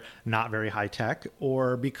because they're not very high tech,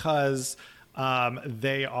 or because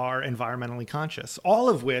they are environmentally conscious, all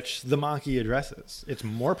of which the Mach-E addresses. It's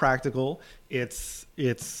more practical, it's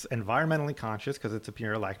environmentally conscious because it's a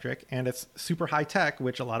pure electric, and it's super high tech,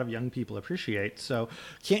 which a lot of young people appreciate. So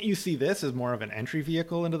can't you see this as more of an entry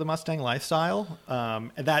vehicle into the Mustang lifestyle,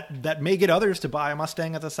 that may get others to buy a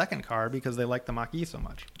Mustang as a second car because they like the Mach-E so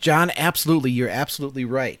much? John, absolutely, you're absolutely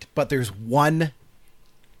right, but there's one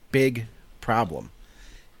big problem.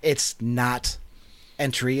 It's not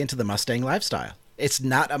entry into the Mustang lifestyle. It's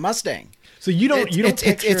not a Mustang. So you don't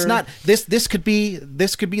picture... It's not this could be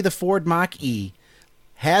the Ford Mach-E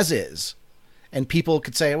as is, and people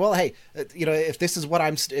could say, well, hey, you know, if this is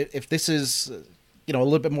you know, a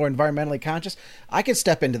little bit more environmentally conscious, I can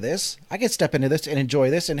step into this and enjoy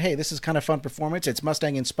this, and hey, this is kind of fun performance. It's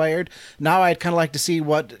Mustang inspired. Now I'd kind of like to see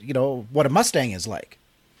what a Mustang is like.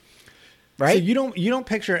 Right? So you don't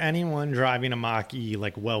picture anyone driving a Mach-E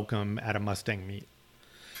like welcome at a Mustang meet.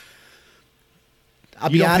 I'll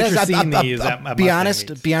be honest.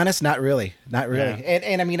 Be honest. Not really. Yeah.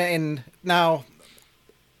 And I mean, and now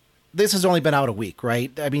this has only been out a week,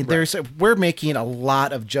 right? I mean, we're making a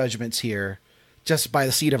lot of judgments here just by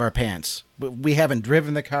the seat of our pants. We haven't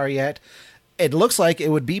driven the car yet. It looks like it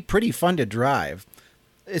would be pretty fun to drive.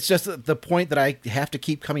 It's just the point that I have to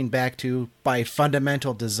keep coming back to. By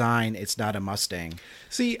fundamental design, it's not a Mustang.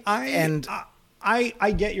 See,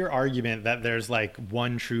 I get your argument that there's like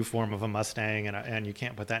one true form of a Mustang and you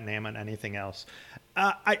can't put that name on anything else.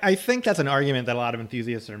 I think that's an argument that a lot of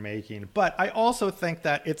enthusiasts are making, but I also think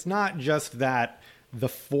that it's not just that the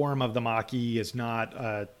form of the Mach-E is not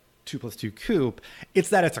a 2+2 coupe, it's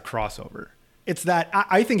that it's a crossover. It's that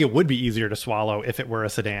I think it would be easier to swallow if it were a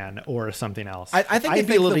sedan or something else. I think it'd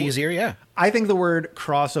be a little easier, yeah. I think the word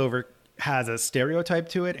crossover has a stereotype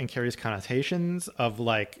to it and carries connotations of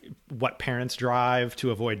like what parents drive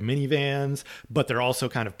to avoid minivans, but they're also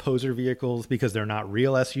kind of poser vehicles because they're not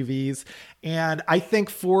real SUVs. And I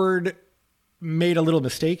think Ford made a little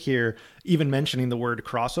mistake here, even mentioning the word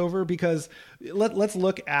crossover, because let's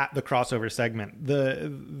look at the crossover segment.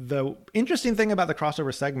 The interesting thing about the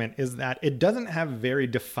crossover segment is that it doesn't have very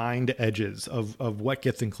defined edges of what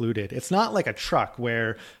gets included. It's not like a truck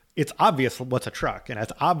where it's obvious what's a truck and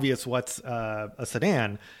it's obvious what's a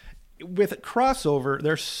sedan. With crossover,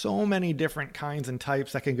 there's so many different kinds and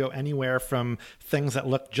types that can go anywhere from things that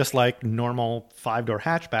look just like normal 5-door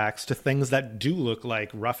hatchbacks to things that do look like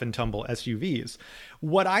rough and tumble SUVs.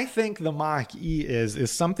 What I think the Mach-E is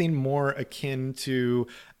something more akin to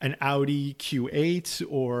an Audi Q8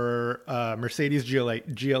 or a Mercedes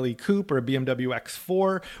GLE Coupe or a BMW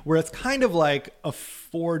X4, where it's kind of like a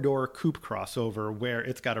 4-door coupe crossover where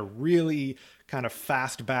it's got a really kind of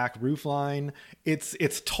fastback roofline.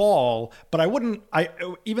 It's tall, but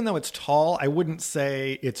even though it's tall, I wouldn't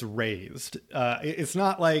say it's raised. It's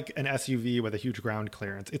not like an SUV with a huge ground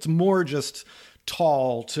clearance. It's more just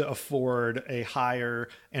tall to afford a higher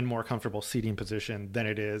and more comfortable seating position than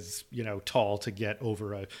it is, tall to get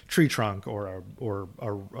over a tree trunk or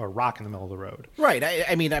a rock in the middle of the road. Right.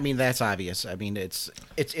 I mean that's obvious. I mean it's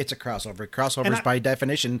a crossover. Crossovers by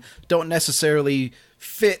definition don't necessarily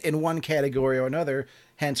fit in one category or another,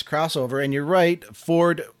 hence crossover. And you're right,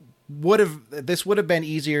 Ford would have been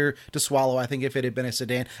easier to swallow, I think, if it had been a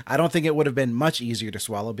sedan. I don't think it would have been much easier to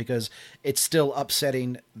swallow because it's still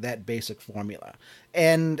upsetting that basic formula.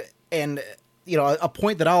 And a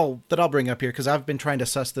point that I'll bring up here, because I've been trying to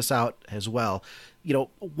suss this out as well.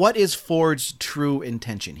 What is Ford's true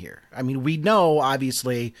intention here? I mean, we know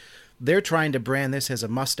obviously they're trying to brand this as a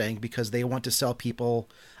Mustang because they want to sell people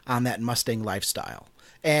on that Mustang lifestyle.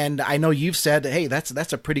 And I know you've said, hey,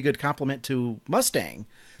 that's a pretty good compliment to Mustang,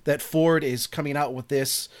 that Ford is coming out with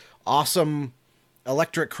this awesome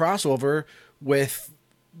electric crossover with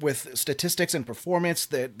statistics and performance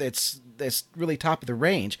that's really top of the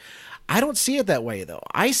range. I don't see it that way, though.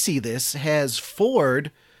 I see this as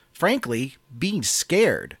Ford, frankly, being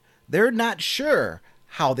scared. They're not sure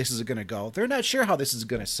how this is going to go. They're not sure how this is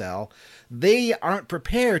going to sell. They aren't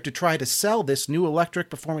prepared to try to sell this new electric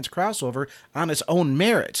performance crossover on its own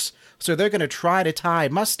merits. So they're going to try to tie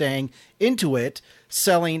Mustang into it,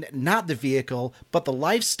 selling not the vehicle, but the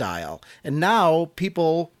lifestyle. And now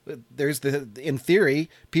people, in theory,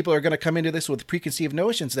 people are going to come into this with preconceived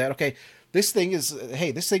notions that, okay, this thing is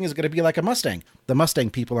going to be like a Mustang. The Mustang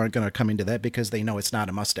people aren't going to come into that because they know it's not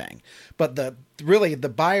a Mustang. But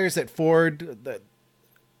the buyers that Ford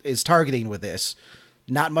is targeting with this,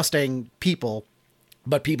 not Mustang people,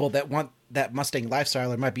 but people that want that Mustang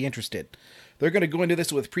lifestyle or might be interested. They're going to go into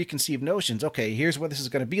this with preconceived notions. Okay, here's what this is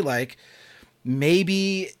going to be like.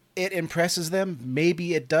 Maybe it impresses them,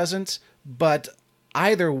 maybe it doesn't, but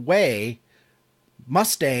either way,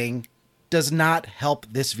 Mustang does not help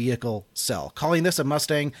this vehicle sell. Calling this a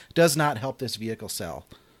Mustang does not help this vehicle sell.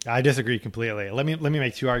 I disagree completely. Let me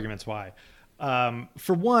make two arguments why.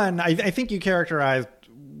 For one, I think you characterized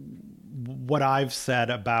what I've said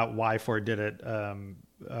about why Ford did it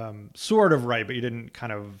sort of right, but you didn't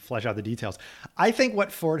kind of flesh out the details. I think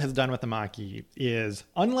what Ford has done with the Mach-E is,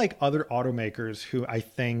 unlike other automakers who I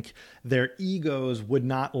think their egos would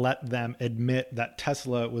not let them admit that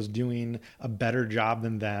Tesla was doing a better job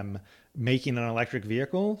than them making an electric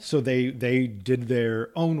vehicle, so they did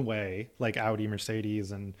their own way, like Audi,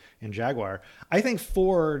 Mercedes, and Jaguar. I think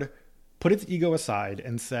Ford put its ego aside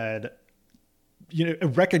and said,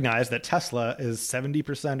 recognize that Tesla is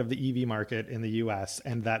 70% of the EV market in the US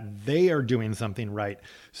and that they are doing something right.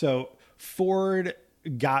 So Ford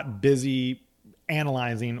got busy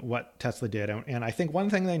analyzing what Tesla did. And I think one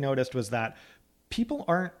thing they noticed was that people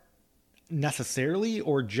aren't necessarily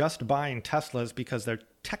or just buying Teslas because they're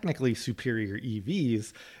technically superior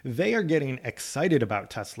EVs. They are getting excited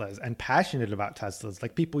about Teslas and passionate about Teslas,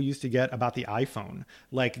 like people used to get about the iPhone.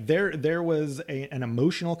 Like there was an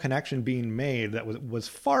emotional connection being made that was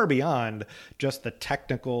far beyond just the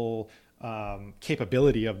technical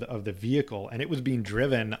capability of the vehicle, and it was being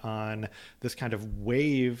driven on this kind of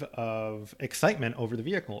wave of excitement over the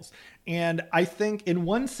vehicles. And I think in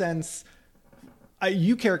one sense,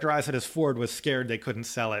 you characterize it as Ford was scared they couldn't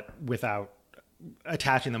sell it without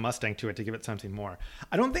attaching the Mustang to it to give it something more.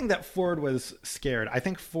 I don't think that Ford was scared. I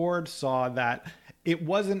think Ford saw that it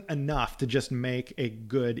wasn't enough to just make a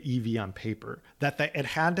good EV on paper, that it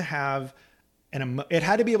had to have it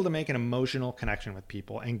had to be able to make an emotional connection with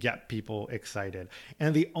people and get people excited.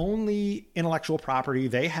 And the only intellectual property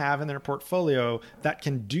they have in their portfolio that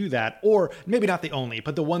can do that, or maybe not the only,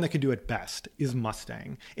 but the one that can do it best, is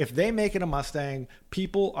Mustang. If they make it a Mustang,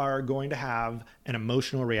 people are going to have an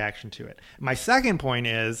emotional reaction to it. My second point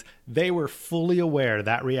is they were fully aware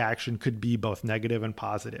that reaction could be both negative and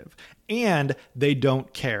positive. And they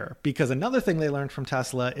don't care, because another thing they learned from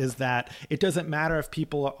Tesla is that it doesn't matter if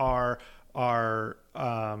people are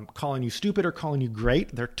calling you stupid or calling you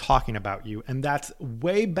great. They're talking about you, and that's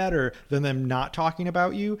way better than them not talking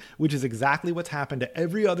about you, which is exactly what's happened to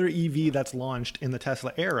every other EV that's launched in the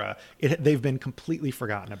Tesla era. They've been completely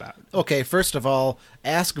forgotten about. Okay, first of all,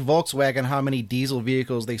 ask Volkswagen how many diesel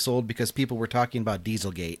vehicles they sold because people were talking about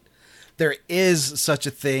Dieselgate. There is such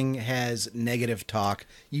a thing as negative talk.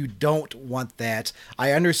 You don't want that.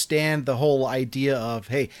 I understand the whole idea of,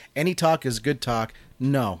 hey, any talk is good talk.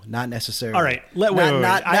 No, not necessarily. All right. Wait.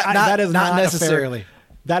 That is not necessarily.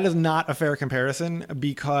 That is not a fair comparison,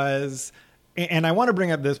 because, and I want to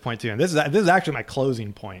bring up this point too, and this is actually my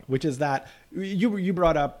closing point, which is that you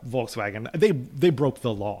brought up Volkswagen. They broke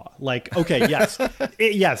the law. Like, okay, yes,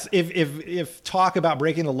 yes. If talk about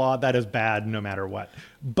breaking the law, that is bad no matter what.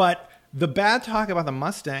 But the bad talk about the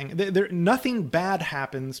Mustang, nothing bad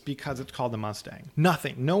happens because it's called the Mustang.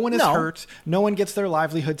 Nothing. No one is hurt. No one gets their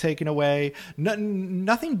livelihood taken away.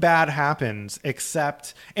 Nothing bad happens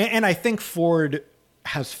except, and I think Ford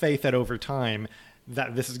has faith that over time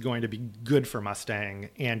that this is going to be good for Mustang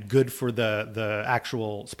and good for the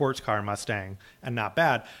actual sports car Mustang and not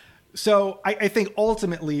bad. So I think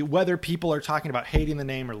ultimately, whether people are talking about hating the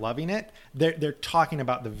name or loving it, they're talking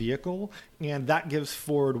about the vehicle, and that gives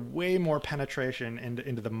Ford way more penetration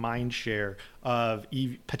into the mind share of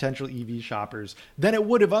potential EV shoppers than it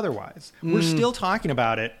would have otherwise. We're still talking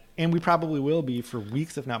about it, and we probably will be for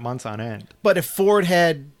weeks, if not months on end. But if Ford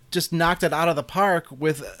had just knocked it out of the park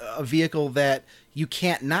with a vehicle that you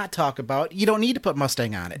can't not talk about, you don't need to put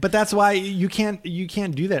Mustang on it. But that's why you can't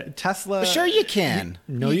do that. Tesla. Sure, you can.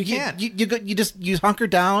 You can't. You hunker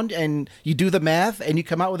down and you do the math and you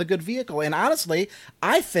come out with a good vehicle. And honestly,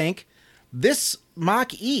 I think this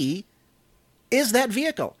Mach-E is that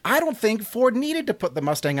vehicle. I don't think Ford needed to put the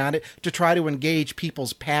Mustang on it to try to engage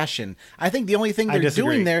people's passion. I think the only thing they're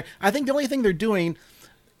doing there,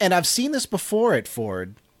 and I've seen this before at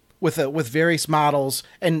Ford, with various models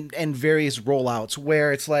and various rollouts,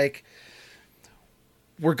 where it's like,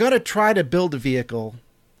 we're going to try to build a vehicle.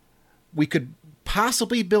 We could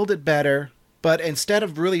possibly build it better, but instead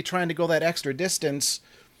of really trying to go that extra distance,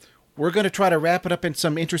 we're going to try to wrap it up in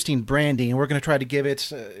some interesting branding, and we're going to try to give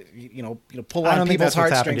it, pull on people's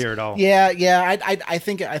heartstrings. Here at all. Yeah, I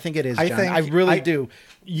think it is, John. I really do.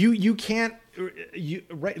 You can't.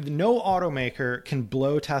 No automaker can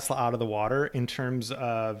blow Tesla out of the water in terms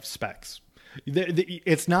of specs.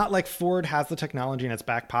 It's not like Ford has the technology in its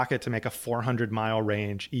back pocket to make a 400-mile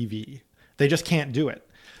range EV. They just can't do it.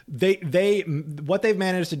 What they've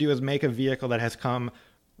managed to do is make a vehicle that has come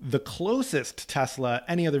the closest Tesla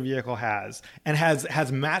any other vehicle has, and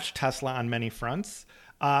has matched Tesla on many fronts.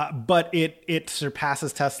 But it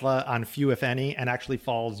surpasses Tesla on few, if any, and actually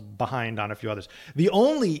falls behind on a few others. The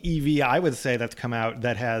only EV I would say that's come out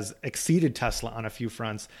that has exceeded Tesla on a few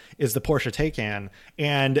fronts is the Porsche Taycan,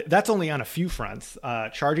 and that's only on a few fronts: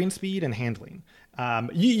 charging speed and handling.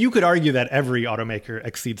 You could argue that every automaker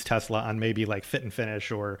exceeds Tesla on maybe like fit and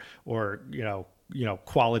finish or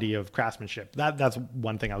quality of craftsmanship. That's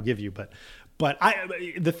one thing I'll give you, but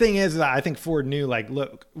the thing is that I think Ford knew, like,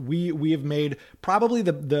 look, we have made probably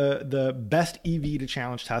the best EV to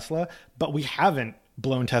challenge Tesla, but we haven't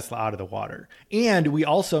blown Tesla out of the water. And we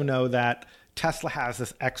also know that Tesla has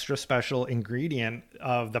this extra special ingredient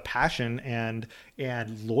of the passion and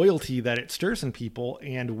loyalty that it stirs in people,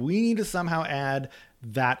 and we need to somehow add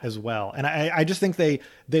that as well. And I just think they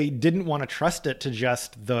didn't want to trust it to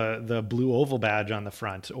just the blue oval badge on the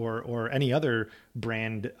front or any other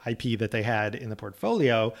brand IP that they had in the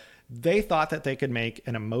portfolio. They thought that they could make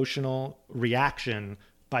an emotional reaction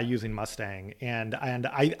by using Mustang, and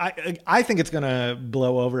I think it's going to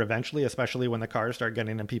blow over eventually, especially when the cars start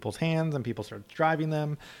getting in people's hands and people start driving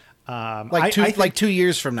them. Like 2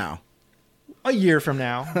 years from now. A year from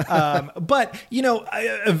now. But,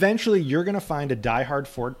 eventually you're going to find a diehard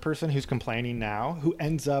Ford person who's complaining now, who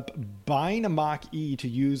ends up buying a Mach-E to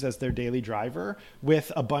use as their daily driver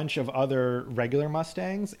with a bunch of other regular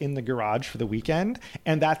Mustangs in the garage for the weekend.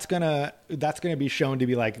 And that's going to be shown to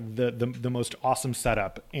be like the most awesome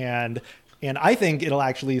setup. And I think it'll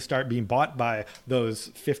actually start being bought by those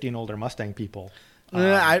 50 and older Mustang people.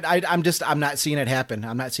 I'm not seeing it happen.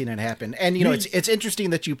 I'm not seeing it happen. And, it's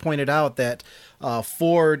interesting that you pointed out that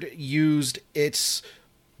Ford used its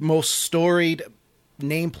most storied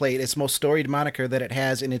nameplate, its most storied moniker that it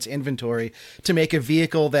has in its inventory to make a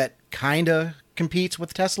vehicle that kind of competes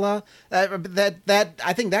with Tesla. I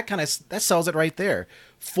think that sells it right there.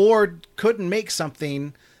 Ford couldn't make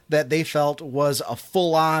something that they felt was a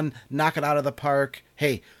full-on knock it out of the park.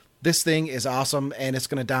 Hey, this thing is awesome and it's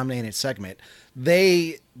going to dominate its segment.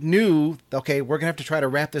 They knew, okay, we're going to have to try to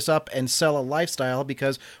wrap this up and sell a lifestyle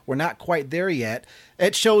because we're not quite there yet.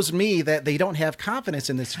 It shows me that they don't have confidence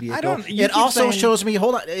in this vehicle. It also shows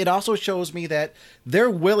me that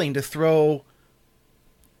they're willing to throw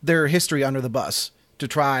their history under the bus to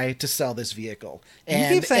try to sell this vehicle.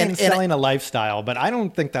 And you keep saying selling a lifestyle, but I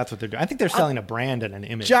don't think that's what they're doing. I think they're selling a brand and an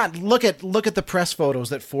image. John, look at the press photos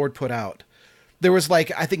that Ford put out. There was I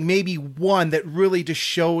think maybe one that really just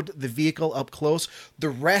showed the vehicle up close. The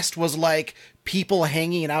rest was like people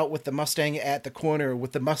hanging out with the Mustang at the corner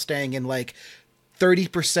with the Mustang in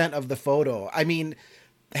 30% of the photo. I mean,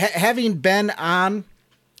 having been on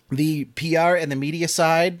the PR and the media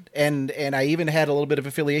side, and I even had a little bit of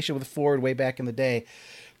affiliation with Ford way back in the day,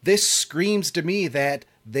 this screams to me that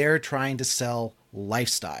they're trying to sell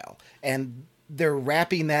lifestyle. And they're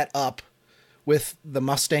wrapping that up with the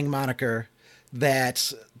Mustang moniker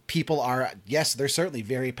that people are, yes, they're certainly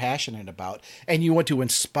very passionate about, and you want to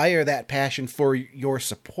inspire that passion for your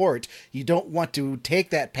support. You don't want to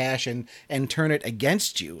take that passion and turn it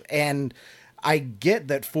against you. And I get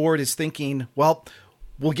that Ford is thinking, well,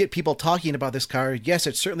 we'll get people talking about this car. Yes,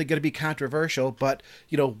 it's certainly going to be controversial, but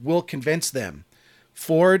we'll convince them.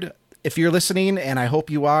 Ford, if you're listening, and I hope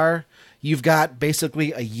you are, you've got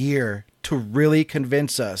basically a year to really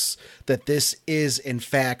convince us that this is, in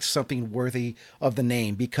fact, something worthy of the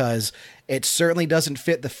name, because it certainly doesn't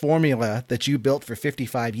fit the formula that you built for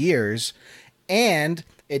 55 years, and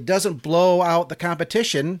it doesn't blow out the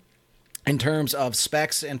competition in terms of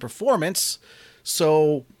specs and performance.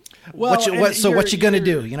 So what you going to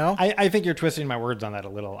do, you know? I think you're twisting my words on that a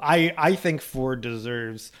little. I think Ford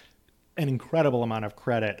deserves an incredible amount of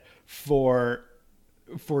credit for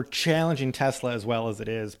challenging Tesla as well as it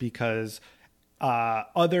is, because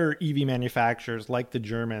other EV manufacturers like the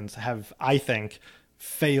Germans have, I think,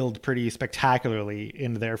 failed pretty spectacularly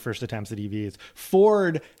in their first attempts at EVs.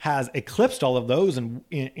 Ford has eclipsed all of those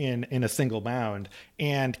in a single bound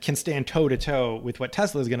and can stand toe to toe with what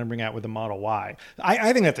Tesla is going to bring out with the Model Y.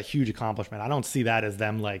 I think that's a huge accomplishment. I don't see that as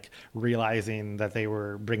them like realizing that they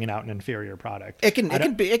were bringing out an inferior product. It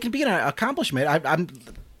can be an accomplishment. I'm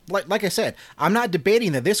like I said, I'm not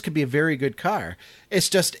debating that this could be a very good car. It's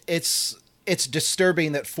just it's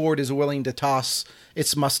disturbing that Ford is willing to toss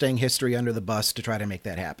its Mustang history under the bus to try to make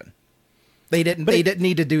that happen. They didn't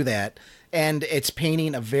need to do that, and it's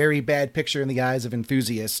painting a very bad picture in the eyes of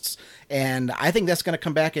enthusiasts. And I think that's going to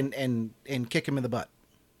come back and kick him in the butt.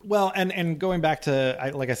 Well, and going back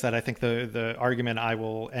to, like I said, I think the argument I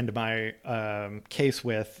will end my case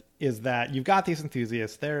with is that you've got these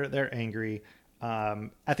enthusiasts. They're angry.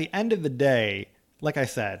 At the end of the day, like I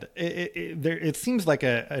said, it seems like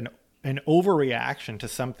an overreaction to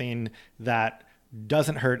something that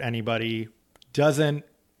doesn't hurt anybody, doesn't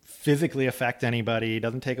physically affect anybody,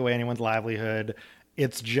 doesn't take away anyone's livelihood.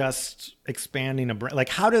 It's just expanding a brand. Like,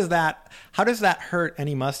 how does that hurt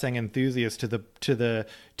any Mustang enthusiast to the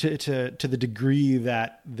degree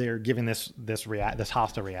that they're giving this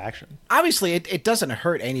hostile reaction? Obviously, it doesn't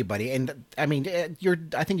hurt anybody, and I mean,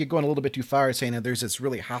 I think you're going a little bit too far saying that there's this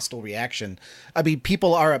really hostile reaction. I mean,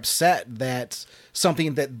 people are upset that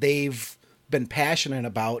something that they've been passionate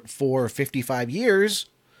about for 55 years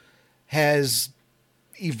has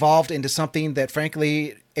evolved into something that,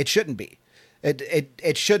 frankly, it shouldn't be.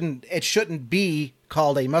 It shouldn't be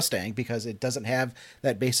called a Mustang because it doesn't have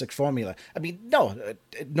that basic formula. I mean, no,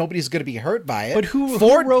 nobody's going to be hurt by it. But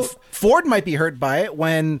Ford might be hurt by it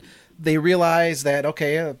when they realize that,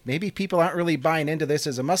 okay, maybe people aren't really buying into this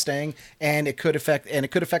as a Mustang, and it could affect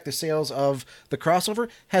the sales of the crossover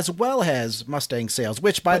as well as Mustang sales.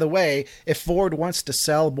 Which, by the way, if Ford wants to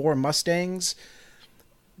sell more Mustangs,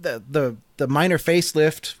 the minor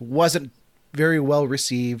facelift wasn't very well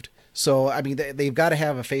received. So, I mean, they've got to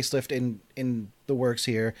have a facelift in the works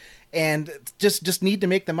here, and just need to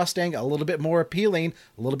make the Mustang a little bit more appealing,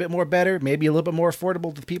 a little bit more better, maybe a little bit more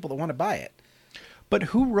affordable to the people that want to buy it. But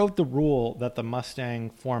who wrote the rule that the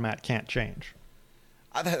Mustang format can't change?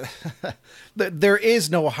 There is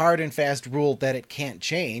no hard and fast rule that it can't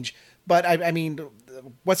change. But I mean,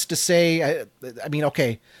 what's to say? I mean,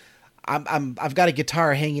 okay, I've got a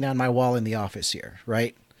guitar hanging on my wall in the office here,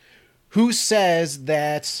 right? Who says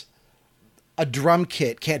that a drum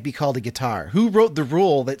kit can't be called a guitar? Who wrote the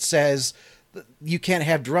rule that says you can't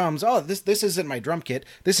have drums? Oh, this isn't my drum kit.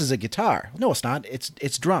 This is a guitar. No, it's not.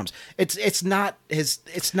 It's drums. It's not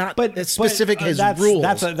specific his rules.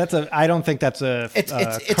 I don't think that's a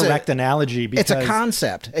correct analogy. Because it's a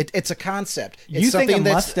concept. It's a concept. It's you think a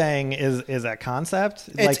Mustang is a concept,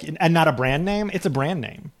 and not a brand name? It's a brand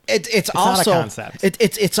name. It's also not a concept.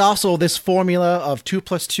 It's also this formula of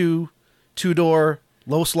 2+2, 2-door,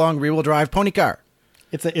 low slung rear wheel drive pony car.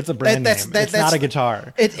 It's a brand name. It's not a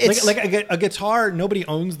guitar. It's like a guitar. Nobody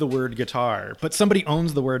owns the word guitar, but somebody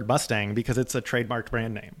owns the word Mustang because it's a trademarked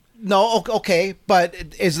brand name. No, okay, but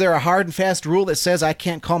is there a hard and fast rule that says I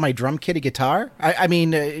can't call my drum kit a guitar? I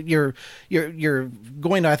mean, you're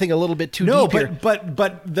going, I think, a little bit too deep here. But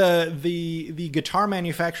the guitar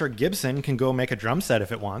manufacturer Gibson can go make a drum set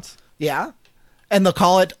if it wants. Yeah, and they'll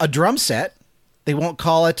call it a drum set. They won't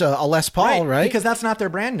call it a Les Paul, right? Because that's not their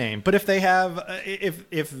brand name. But if they have,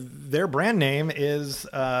 if their brand name is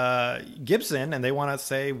Gibson and they want to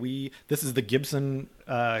say this is the Gibson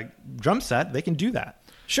drum set, they can do that.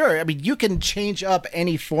 Sure. I mean, you can change up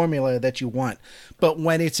any formula that you want, but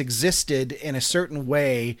when it's existed in a certain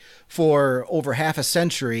way for over half a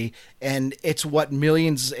century, and it's what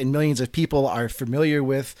millions and millions of people are familiar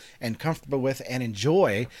with and comfortable with and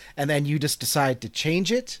enjoy, and then you just decide to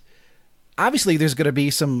change it, obviously there's going to be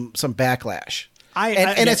some backlash.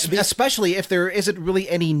 Especially if there isn't really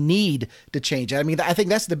any need to change it. I mean, I think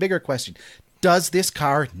that's the bigger question. Does this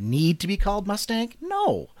car need to be called Mustang?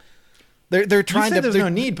 No. They're trying to. There's no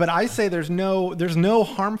need, but I say there's no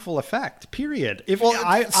harmful effect. Period. If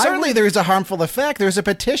certainly there is a harmful effect. There's a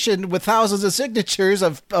petition with thousands of signatures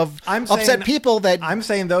of upset people that I'm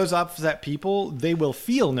saying those upset people, they will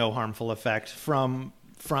feel no harmful effect from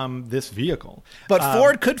this vehicle. But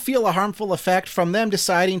Ford could feel a harmful effect from them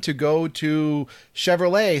deciding to go to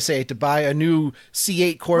Chevrolet, say, to buy a new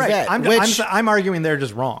C8 Corvette. Right. I'm arguing they're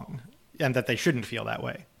just wrong and that they shouldn't feel that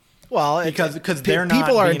way. Well, because they're not.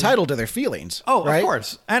 People are entitled to their feelings. Oh, right? of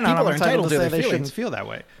course, and people I'm are entitled to say their they feelings. shouldn't feel that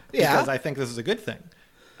way. Yeah, because I think this is a good thing.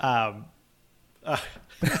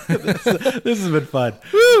 This has been fun.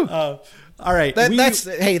 Woo! All right,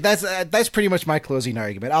 that's pretty much my closing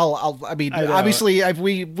argument. Obviously,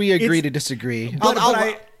 we agree to disagree.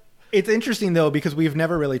 It's interesting though because we've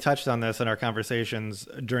never really touched on this in our conversations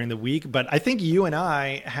during the week, but I think you and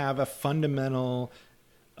I have a fundamental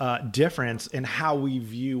difference in how we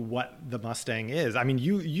view what the Mustang is. I mean,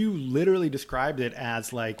 you literally described it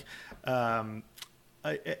as like a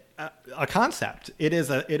concept. It is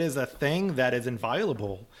a thing that is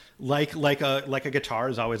inviolable, like a guitar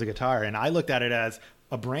is always a guitar. And I looked at it as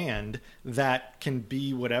a brand that can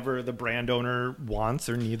be whatever the brand owner wants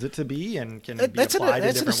or needs it to be, and can be applied in different ways.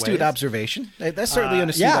 That's an astute observation. That's certainly an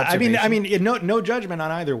astute observation. I mean, no judgment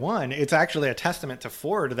on either one. It's actually a testament to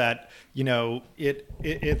Ford that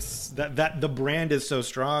it's that the brand is so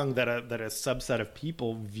strong that a subset of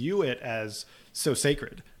people view it as so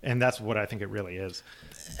sacred, and that's what I think it really is.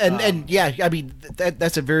 And yeah, I mean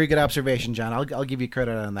that's a very good observation, John. I'll give you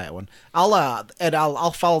credit on that one.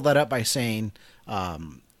 I'll follow that up by saying,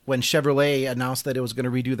 when Chevrolet announced that it was going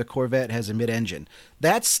to redo the Corvette has a mid-engine,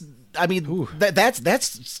 that's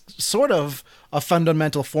sort of a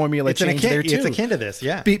fundamental formula change there too. It's akin to this,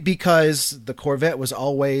 yeah. Because the Corvette was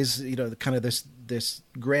always, kind of this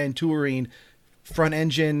grand touring front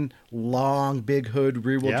engine, long, big hood,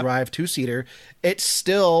 rear wheel drive 2-seater. It's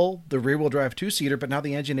still the rear wheel drive 2-seater, but now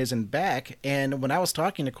the engine is in back. And when I was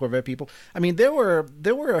talking to Corvette people, I mean, there were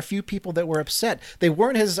a few people that were upset. They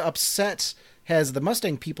weren't as upset as the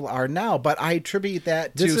Mustang people are now, but I attribute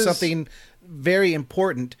that to something very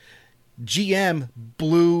important. GM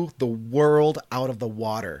blew the world out of the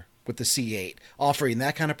water with the C8, offering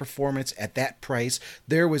that kind of performance at that price.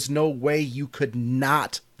 There was no way you could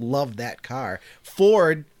not love that car.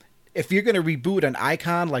 Ford, if you're going to reboot an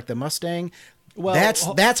icon like the Mustang,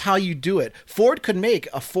 that's how you do it. Ford could make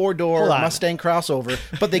a 4-door Mustang crossover,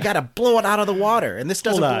 but they got to blow it out of the water, and this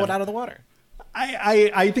doesn't blow it out of the water.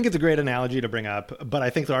 I think it's a great analogy to bring up, but I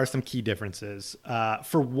think there are some key differences.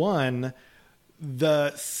 For one,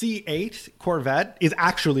 the C8 Corvette is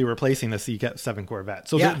actually replacing the C7 Corvette.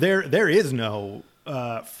 So there is no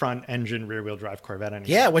front engine rear wheel drive Corvette anymore.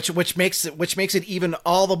 Yeah, which makes it even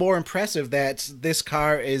all the more impressive that this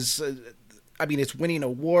car is it's winning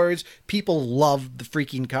awards. People love the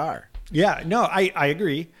freaking car. Yeah, no, I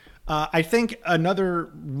agree. I think another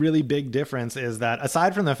really big difference is that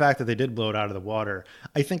aside from the fact that they did blow it out of the water,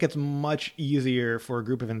 I think it's much easier for a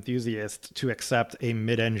group of enthusiasts to accept a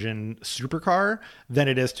mid-engine supercar than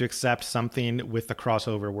it is to accept something with the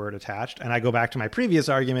crossover word attached. And I go back to my previous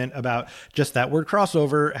argument about just that word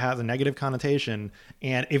crossover has a negative connotation.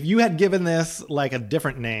 And if you had given this like a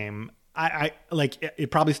different name, it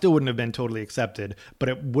probably still wouldn't have been totally accepted, but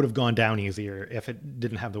it would have gone down easier if it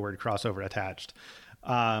didn't have the word crossover attached.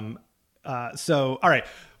 So, all right,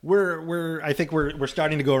 I think we're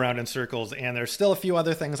starting to go around in circles, and there's still a few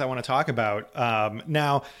other things I want to talk about.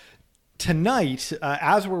 Now tonight,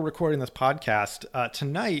 as we're recording this podcast,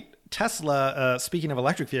 tonight, Tesla, speaking of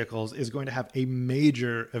electric vehicles, is going to have a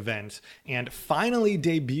major event and finally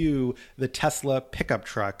debut the Tesla pickup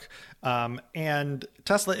truck. And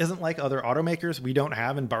Tesla isn't like other automakers. We don't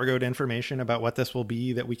have embargoed information about what this will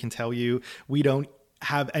be that we can tell you. We don't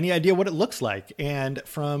have any idea what it looks like. And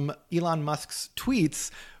from Elon Musk's tweets,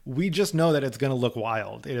 we just know that it's going to look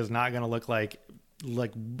wild. It is not going to look like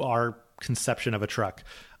our conception of a truck.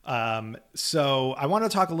 So I want to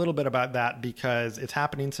talk a little bit about that because it's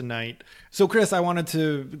happening tonight. So Chris, I wanted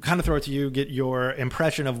to kind of throw it to you, get your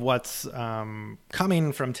impression of what's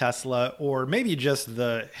coming from Tesla, or maybe just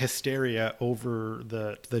the hysteria over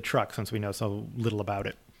the truck, since we know so little about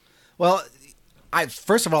it. Well,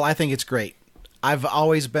 first of all, I think it's great. I've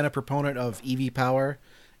always been a proponent of EV power,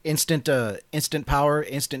 instant power,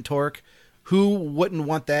 instant torque. Who wouldn't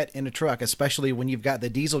want that in a truck, especially when you've got the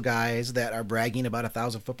diesel guys that are bragging about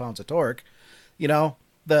 1,000 foot-pounds of torque?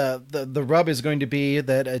 The rub is going to be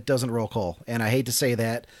that it doesn't roll coal, and I hate to say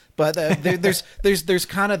that, but there's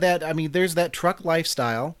kind of that. I mean, there's that truck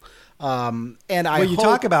lifestyle. And I you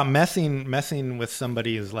talk about messing with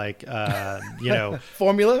somebody's like,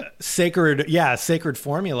 formula, sacred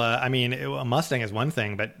formula. I mean, a Mustang is one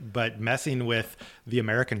thing, but messing with the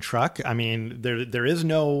American truck. I mean, there is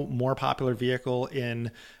no more popular vehicle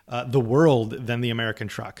in the world than the American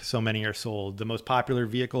truck. So many are sold. The most popular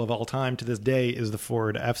vehicle of all time to this day is the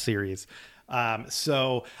Ford F-Series.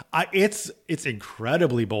 It's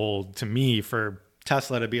incredibly bold to me for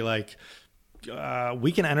Tesla to be like,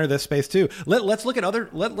 we can enter this space too. Let's look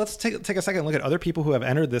at let's take a second and look at other people who have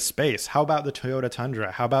entered this space. How about the Toyota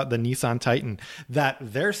Tundra? How about the Nissan Titan? That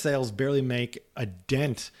their sales barely make a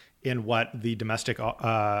dent in what the domestic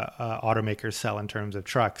automakers sell in terms of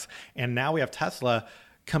trucks. And now we have Tesla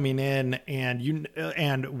coming in,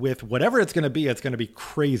 and with whatever it's going to be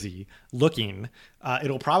crazy looking.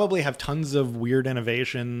 It'll probably have tons of weird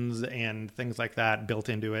innovations and things like that built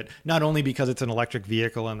into it, not only because it's an electric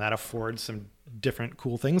vehicle and that affords some different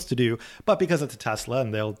cool things to do, but because it's a Tesla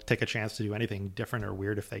and they'll take a chance to do anything different or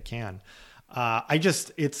weird if they can.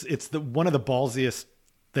 It's one of the ballsiest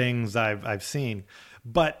things I've seen.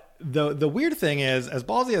 But the weird thing is, as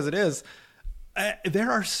ballsy as it is, there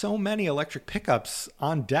are so many electric pickups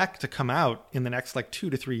on deck to come out in the next like 2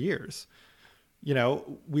 to 3 years. You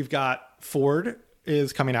know, we've got Ford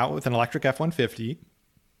is coming out with an electric F-150. You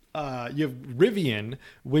have Rivian,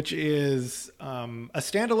 which is a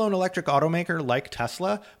standalone electric automaker like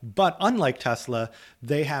Tesla, but unlike Tesla,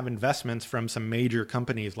 they have investments from some major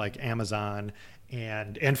companies like Amazon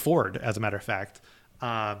and Ford, as a matter of fact.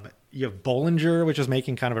 You have Bollinger, which is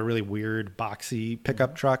making kind of a really weird, boxy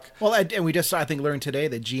pickup truck. Well, and we just, I think, learned today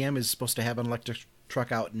that GM is supposed to have an electric truck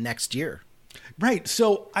out next year. Right.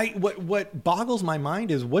 So what boggles my mind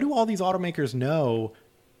is, what do all these automakers know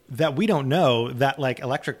that we don't know, that like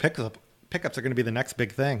electric pickups are going to be the next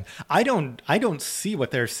big thing? I don't see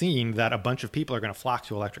what they're seeing that a bunch of people are going to flock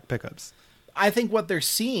to electric pickups. I think what they're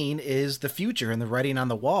seeing is the future and the writing on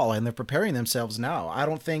the wall, and they're preparing themselves now. I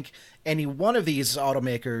don't think any one of these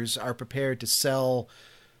automakers are prepared to sell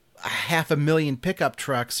 500,000 pickup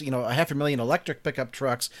trucks, 500,000 electric pickup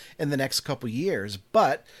trucks in the next couple years,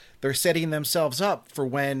 but they're setting themselves up for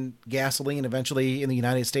when gasoline eventually in the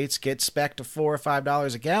United States gets back to $4 or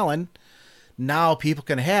 $5 a gallon. Now people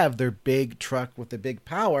can have their big truck with the big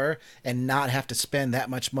power and not have to spend that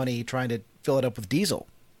much money trying to fill it up with diesel.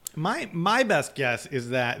 My best guess is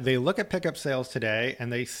that they look at pickup sales today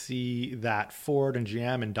and they see that Ford and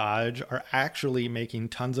GM and Dodge are actually making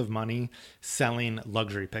tons of money selling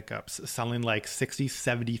luxury pickups, selling like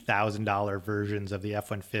 $60,000, $70,000 versions of the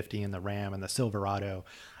F-150 and the Ram and the Silverado.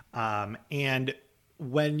 And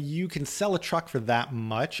when you can sell a truck for that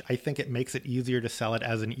much, I think it makes it easier to sell it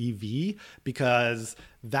as an EV, because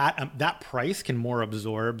that price can more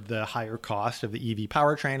absorb the higher cost of the EV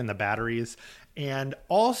powertrain and the batteries. And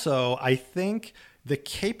also, I think the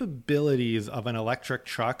capabilities of an electric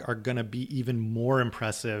truck are going to be even more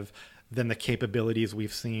impressive than the capabilities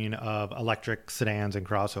we've seen of electric sedans and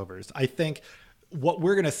crossovers. I think what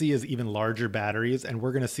we're going to see is even larger batteries, and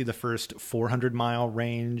we're going to see the first 400-mile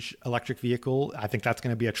range electric vehicle. I think that's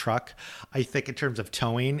going to be a truck. I think in terms of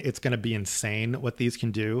towing, it's going to be insane what these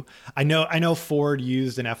can do. I know Ford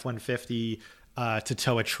used an F-150 to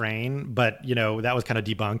tow a train, but that was kind of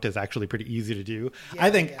debunked as actually pretty easy to do.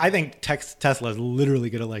 Yeah, I think Tesla is literally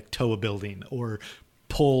going to like tow a building or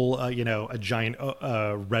pull a giant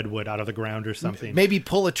redwood out of the ground or something. Maybe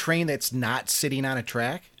pull a train that's not sitting on a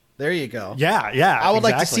track. There you go. Yeah. I would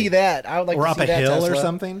like to see that. I would like or to up see a that, hill Tesla. Or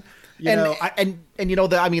something.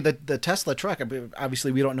 The Tesla truck.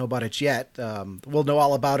 Obviously, we don't know about it yet. We'll know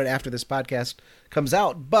all about it after this podcast comes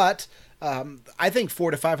out. But I think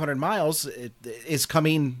 400 to 500 miles is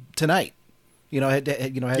coming tonight.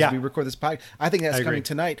 As we record this podcast, I think that's coming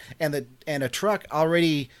tonight. And a truck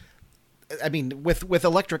already. I mean, with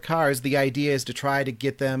electric cars, the idea is to try to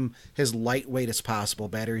get them as lightweight as possible.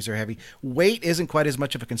 Batteries are heavy. Weight isn't quite as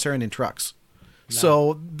much of a concern in trucks. No.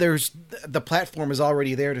 So the platform is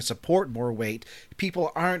already there to support more weight.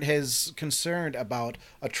 People aren't as concerned about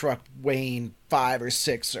a truck weighing 5 or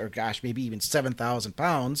 6 or maybe even 7,000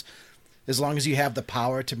 pounds. As long as you have the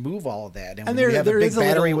power to move all of that. And when you have a big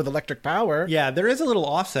battery with electric power. Yeah, there is a little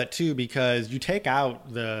offset too, because you take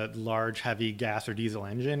out the large, heavy gas or diesel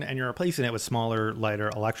engine and you're replacing it with smaller,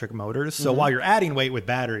 lighter electric motors. So while you're adding weight with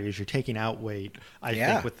batteries, you're taking out weight, I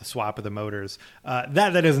think, with the swap of the motors.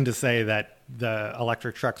 That isn't to say that the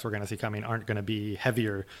electric trucks we're going to see coming aren't going to be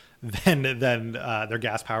heavier than their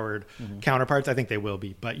gas-powered counterparts. I think they will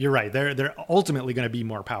be. But you're right. They're ultimately going to be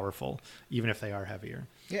more powerful, even if they are heavier.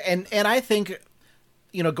 Yeah, and I think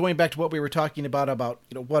going back to what we were talking about,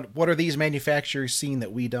 what are these manufacturers seeing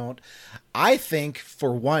that we don't? I think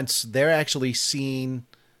for once they're actually seeing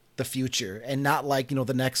the future and not like,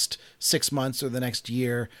 the next 6 months or the next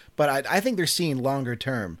year. But I think they're seeing longer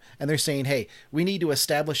term, and they're saying, hey, we need to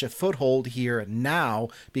establish a foothold here now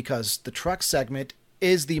because the truck segment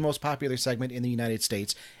is the most popular segment in the United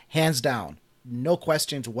States, hands down. No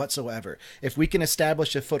questions whatsoever. If we can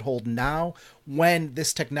establish a foothold now, when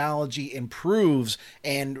this technology improves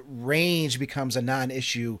and range becomes a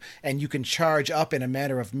non-issue and you can charge up in a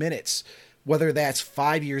matter of minutes, whether that's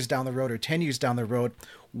 5 years down the road or 10 years down the road,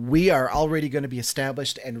 we are already going to be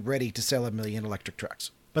established and ready to sell 1 million electric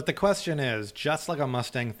trucks. But the question is, just like a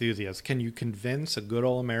Mustang enthusiast, can you convince a good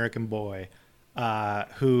old American boy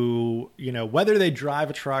who, whether they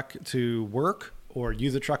drive a truck to work or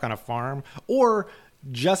use a truck on a farm, or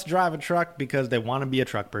just drive a truck because they want to be a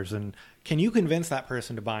truck person, can you convince that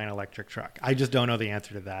person to buy an electric truck? I just don't know the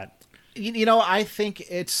answer to that. I think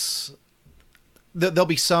there'll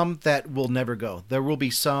be some that will never go. There will be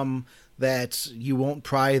some that you won't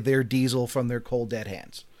pry their diesel from their cold dead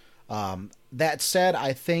hands. That said,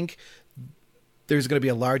 I think there's going to be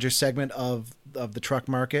a larger segment of the truck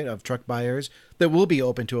market, of truck buyers, that will be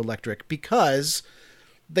open to electric because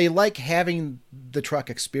they like having the truck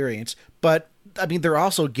experience, but I mean, they're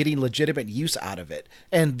also getting legitimate use out of it.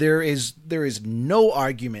 And there is no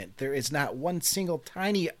argument. There is not one single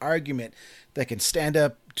tiny argument that can stand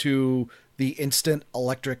up to the instant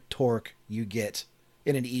electric torque you get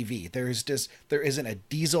in an EV. There isn't a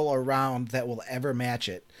diesel around that will ever match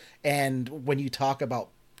it. And when you talk about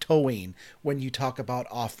towing, when you talk about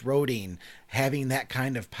off-roading, having that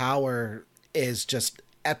kind of power is just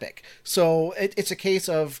epic. So it's a case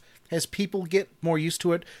of, as people get more used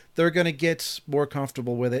to it, they're going to get more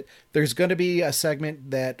comfortable with it. There's going to be a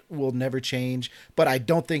segment that will never change, but I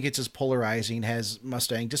don't think it's as polarizing as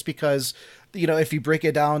Mustang, just because, if you break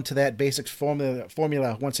it down to that basic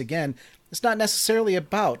formula once again, it's not necessarily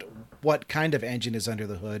about what kind of engine is under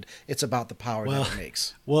the hood. It's about the power that it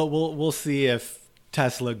makes. Well, we'll see if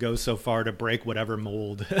Tesla goes so far to break whatever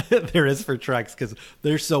mold there is for trucks, because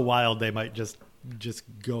they're so wild they might just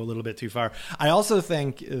go a little bit too far. I also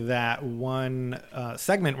think that one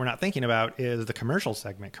segment we're not thinking about is the commercial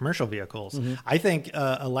segment, commercial vehicles. Mm-hmm. I think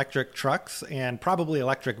electric trucks and probably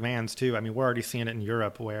electric vans too. I mean, we're already seeing it in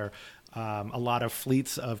Europe where a lot of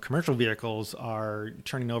fleets of commercial vehicles are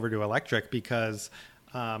turning over to electric because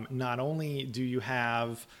not only do you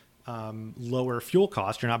have lower fuel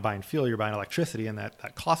costs. You're not buying fuel, you're buying electricity, and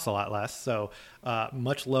that costs a lot less. So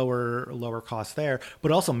much lower costs there,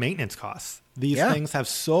 but also maintenance costs. These things have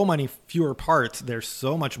so many fewer parts. They're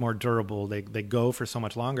so much more durable. They go for so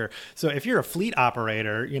much longer. So if you're a fleet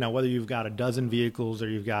operator, whether you've got a dozen vehicles or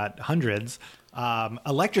you've got hundreds,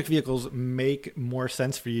 electric vehicles make more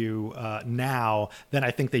sense for you now than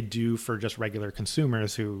I think they do for just regular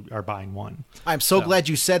consumers who are buying one. I'm so glad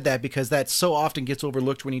you said that, because that so often gets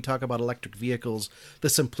overlooked when you talk about electric vehicles. The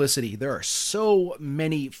simplicity. There are so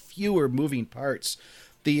many fewer moving parts.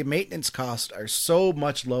 The maintenance costs are so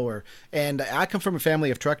much lower. And I come from a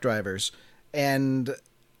family of truck drivers, and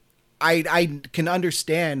I can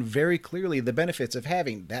understand very clearly the benefits of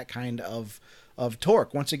having that kind of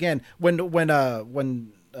torque. Once again, when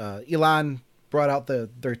Elon brought out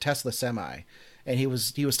their Tesla Semi, and he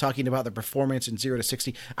was talking about the performance in 0 to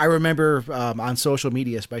 60, I remember on social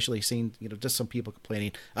media especially seeing just some people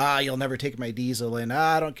complaining, you'll never take my diesel, and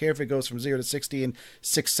I don't care if it goes from 0 to 60 in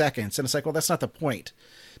 6 seconds. And it's like, well, that's not the point.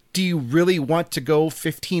 Do you really want to go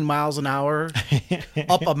 15 miles an hour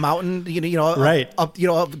up a mountain? Right.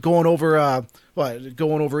 Up going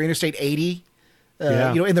over Interstate 80?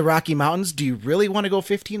 In the Rocky Mountains? Do you really want to go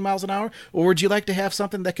 15 miles an hour? Or would you like to have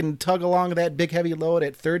something that can tug along that big heavy load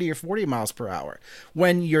at 30 or 40 miles per hour?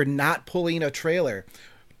 When you're not pulling a trailer,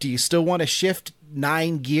 do you still want to shift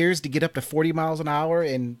 9 gears to get up to 40 miles an hour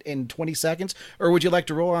in 20 seconds? Or would you like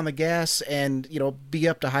to roll on the gas and, be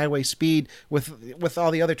up to highway speed with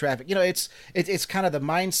all the other traffic? It's kind of the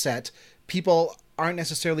mindset. People aren't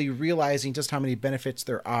necessarily realizing just how many benefits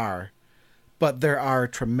there are, but there are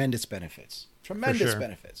tremendous benefits.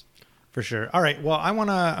 Benefits. For sure. All right. Well, I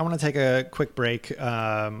wanna take a quick break. We've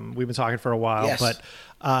been talking for a while, but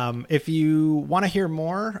if you want to hear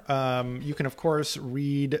more, you can of course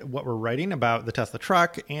read what we're writing about the Tesla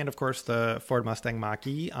truck and of course the Ford Mustang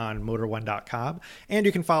Mach-E on motor1.com, and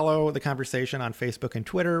you can follow the conversation on Facebook and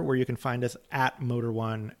Twitter, where you can find us at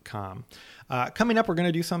motor1.com. Coming up, we're going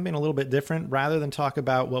to do something a little bit different. Rather than talk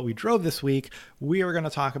about what we drove this week, we are going to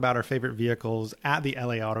talk about our favorite vehicles at the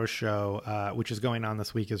LA Auto Show, which is going on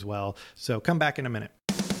this week as well. So come back in a minute.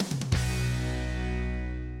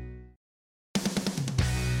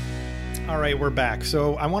 All right, we're back.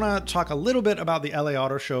 So I want to talk a little bit about the LA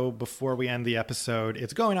Auto Show before we end the episode.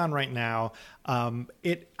 It's going on right now.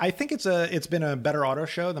 I think it's been a better auto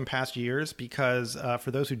show than past years because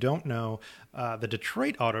for those who don't know, the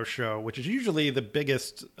Detroit Auto Show, which is usually the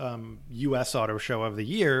biggest U.S. auto show of the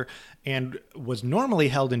year and was normally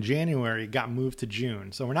held in January, got moved to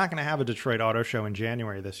June. So we're not going to have a Detroit Auto Show in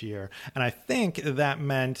January this year. And I think that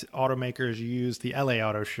meant automakers used the LA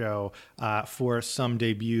Auto Show for some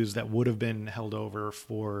debuts that would have been held over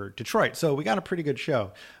for Detroit. So we got a pretty good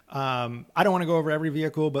show. I don't want to go over every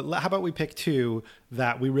vehicle, but how about we pick two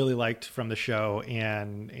that we really liked from the show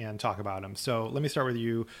and talk about them. So let me start with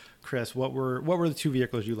you, Chris. What were the two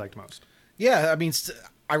vehicles you liked most? Yeah, I mean,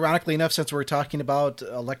 ironically enough, since we're talking about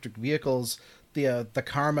electric vehicles, the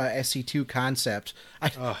Karma SC2 concept,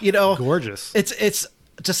 gorgeous. It's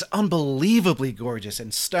just unbelievably gorgeous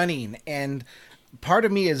and stunning. And part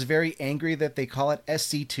of me is very angry that they call it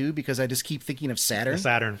SC2 because I just keep thinking of Saturn.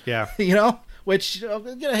 Saturn, yeah. Which,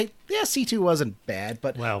 the SC2 wasn't bad,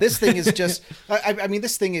 but well. This thing is just,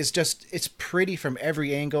 this thing is just, it's pretty from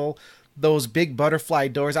every angle. Those big butterfly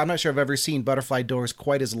doors, I'm not sure I've ever seen butterfly doors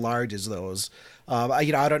quite as large as those. I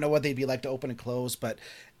don't know what they'd be like to open and close, but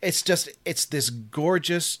it's this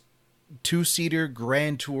gorgeous two-seater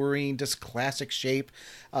grand touring, just classic shape.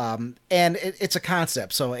 And it's a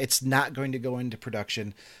concept, so it's not going to go into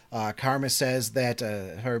production. Karma says that,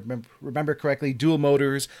 remember correctly, dual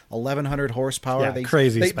motors, 1,100 horsepower. Yeah,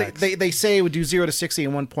 crazy specs. They say it would do 0 to 60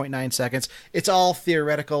 in 1.9 seconds. It's all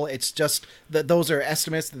theoretical. It's just those are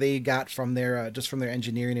estimates that they got from their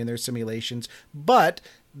engineering and their simulations. But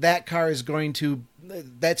that car is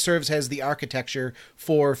that serves as the architecture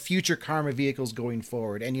for future Karma vehicles going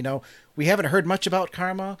forward. And, we haven't heard much about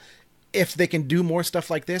Karma. If they can do more stuff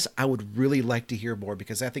like this, I would really like to hear more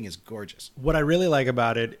because that thing is gorgeous. What I really like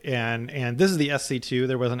about it, and this is the SC2,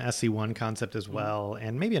 there was an SC1 concept as well,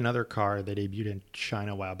 and maybe another car that debuted in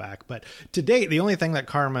China a while back. But to date, the only thing that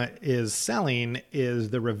Karma is selling is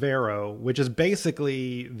the Rivero, which is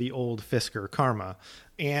basically the old Fisker Karma.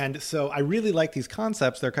 And so I really like these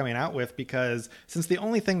concepts they're coming out with because since the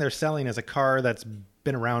only thing they're selling is a car that's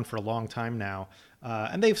been around for a long time now,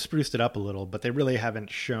 and they've spruced it up a little, but they really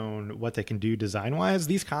haven't shown what they can do design-wise.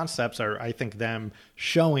 These concepts are, I think, them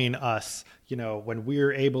showing us, when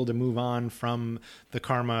we're able to move on from the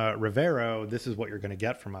Karma Rivero, this is what you're going to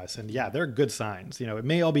get from us. And yeah, they're good signs. It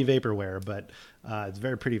may all be vaporware, but it's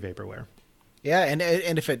very pretty vaporware. Yeah, and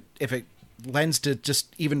if it lends to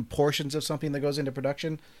just even portions of something that goes into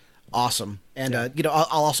production, awesome. And I'll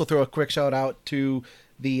also throw a quick shout out to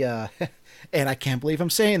the and I can't believe I'm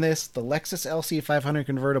saying this, the Lexus LC500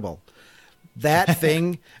 convertible. That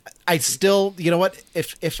thing, I still,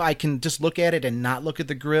 if I can just look at it and not look at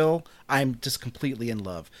the grill, I'm just completely in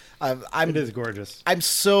love. It is gorgeous. I'm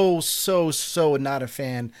so not a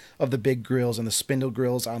fan of the big grills and the spindle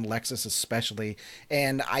grills on Lexus especially.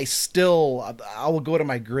 And I will go to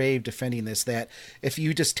my grave defending this, that if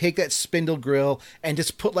you just take that spindle grill and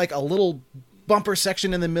just put like a little bumper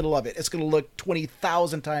section in the middle of it, it's going to look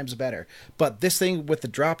 20,000 times better. But this thing with the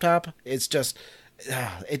drop top, it's just...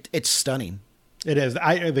 it's stunning. It is.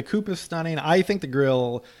 The coupe is stunning. I think the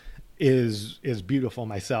grill is beautiful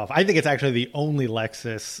myself. I think it's actually the only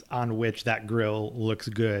Lexus on which that grill looks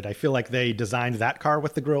good. I feel like they designed that car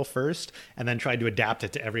with the grill first and then tried to adapt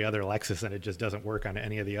it to every other Lexus, and it just doesn't work on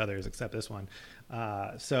any of the others except this one.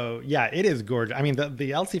 So yeah, it is gorgeous. I mean,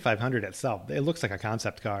 the LC500 itself, it looks like a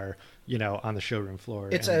concept car, on the showroom floor.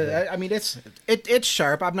 It's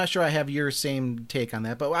sharp. I'm not sure I have your same take on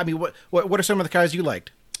that, but I mean, what are some of the cars you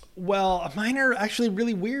liked? Well, mine are actually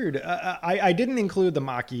really weird. I didn't include the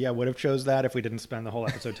Mach-E. I would have chose that if we didn't spend the whole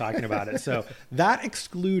episode talking about it. So that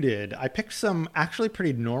excluded, I picked some actually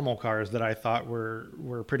pretty normal cars that I thought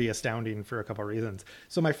were pretty astounding for a couple of reasons.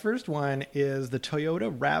 So my first one is the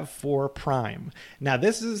Toyota RAV4 Prime. Now,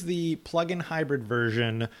 this is the plug-in hybrid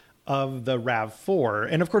version of the RAV4.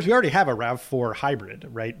 And of course, we already have a RAV4 hybrid,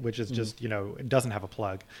 right? Which is just, it doesn't have a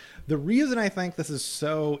plug. The reason I think this is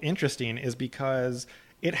so interesting is because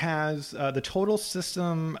it has the total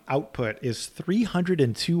system output is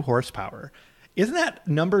 302 horsepower. Isn't that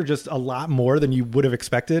number just a lot more than you would have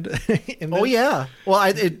expected? Oh yeah.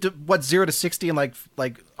 Well, 0 to 60 in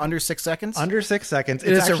like under 6 seconds? Under 6 seconds.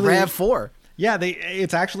 It's actually a RAV4. Yeah,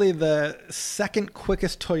 it's actually the second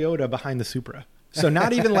quickest Toyota behind the Supra. So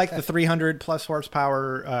not even like the 300 plus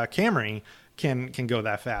horsepower Camry can go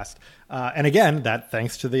that fast. And again, that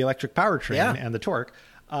thanks to the electric powertrain and the torque.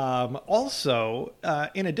 Also,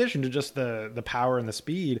 in addition to just the power and the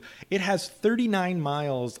speed, it has 39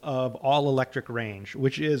 miles of all electric range,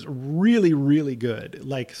 which is really, really good.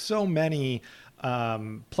 Like so many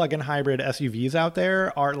plug-in hybrid SUVs out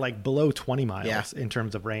there are like below 20 miles in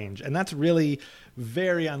terms of range. And that's really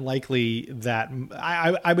very unlikely that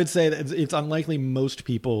I would say that it's unlikely most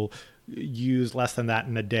people use less than that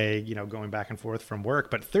in a day, you know, going back and forth from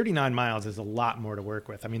work. But 39 miles is a lot more to work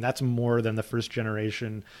with. I mean, that's more than the first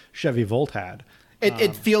generation Chevy Volt had.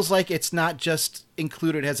 It feels like it's not just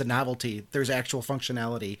included as a novelty. There's actual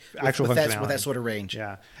functionality with that sort of range.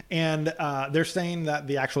 Yeah. And they're saying that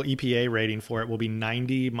the actual EPA rating for it will be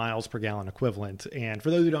 90 miles per gallon equivalent. And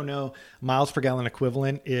for those who don't know, miles per gallon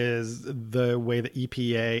equivalent is the way the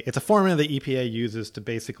EPA, it's a formula the EPA uses to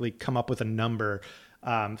basically come up with a number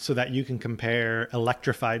so that you can compare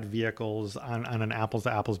electrified vehicles on an apples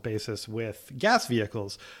to apples basis with gas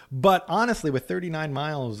vehicles. But honestly, with 39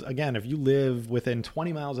 miles, again, if you live within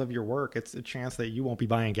 20 miles of your work, it's a chance that you won't be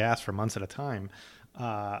buying gas for months at a time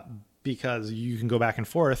because you can go back and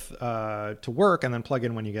forth to work and then plug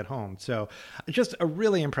in when you get home. So just a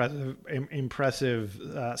really impressive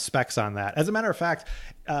specs on that. As a matter of fact,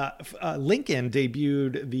 Lincoln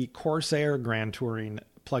debuted the Corsair Grand Touring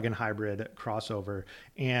plug-in hybrid crossover.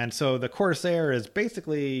 And so the Corsair is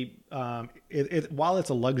basically, while it's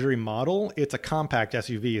a luxury model, it's a compact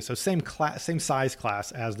SUV. So same size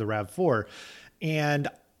class as the RAV4. And,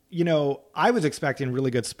 you know, I was expecting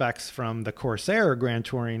really good specs from the Corsair Grand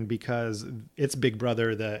Touring because its big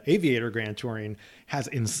brother, the Aviator Grand Touring, has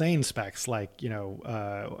insane specs, like, you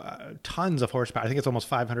know, tons of horsepower. I think it's almost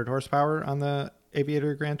 500 horsepower on the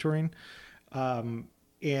Aviator Grand Touring.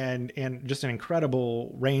 And just an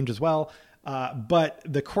incredible range as well. But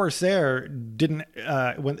the Corsair didn't,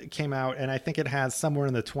 when it came out, and I think it has somewhere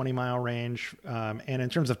in the 20-mile range. And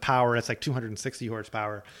in terms of power, it's like 260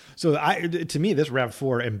 horsepower. So to me, this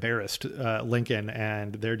RAV4 embarrassed Lincoln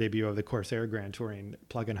and their debut of the Corsair Grand Touring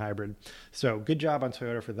plug-in hybrid. So good job on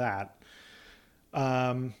Toyota for that.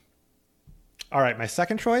 All right, my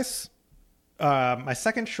second choice.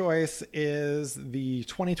 Is the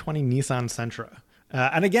 2020 Nissan Sentra.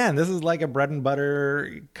 And again, this is like a bread and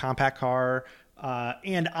butter compact car.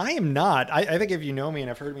 And I am not, I think if you know me and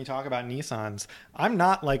have heard me talk about Nissans, I'm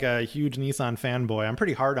not like a huge Nissan fanboy. I'm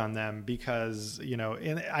pretty hard on them because, you know,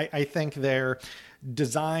 I think their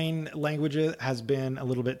design language has been a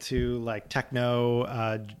little bit too like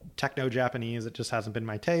techno Japanese. It just hasn't been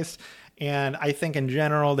my taste. And I think in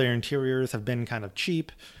general, their interiors have been kind of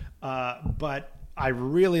cheap. But I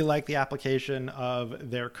really like the application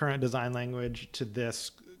of their current design language to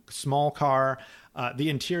this small car. The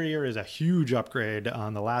interior is a huge upgrade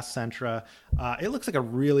on the last Sentra. It looks like a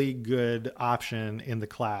really good option in the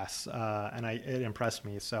class, and it impressed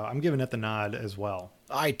me. So I'm giving it the nod as well.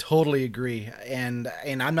 I totally agree. And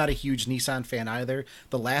I'm not a huge Nissan fan either.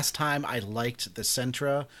 The last time I liked the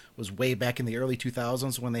Sentra was way back in the early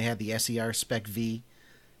 2000s when they had the SER Spec V.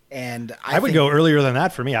 And I would go earlier than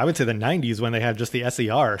that for me. I would say the 90s when they had just the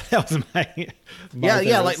SER. That was my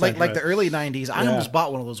like the early 90s. I almost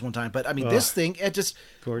bought one of those one time. But I mean, this thing, it just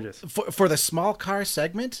gorgeous for the small car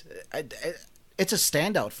segment. It's a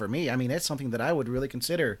standout for me. I mean, it's something that I would really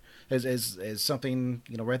consider as something,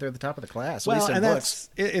 you know, right there at the top of the class. Well, and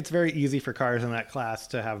it's very easy for cars in that class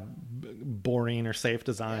to have boring or safe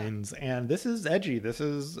designs. Yeah. And this is edgy. This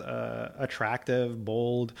is attractive,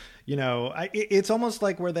 bold. You know, it's almost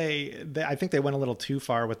like where I think they went a little too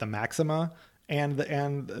far with the Maxima and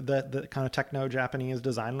the kind of techno Japanese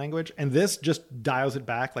design language. And this just dials it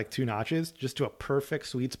back like 2 notches just to a perfect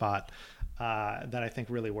sweet spot. That I think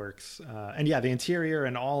really works. And yeah, the interior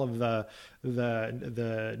and all of the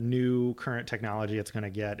new current technology it's going to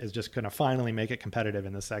get is just going to finally make it competitive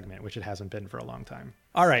in this segment, which it hasn't been for a long time.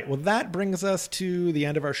 All right. Well, that brings us to the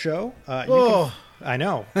end of our show. I know.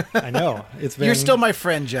 It's been, You're still my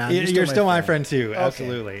friend, John. You're still my friend too. Okay.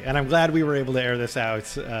 Absolutely. And I'm glad we were able to air this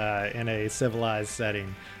out in a civilized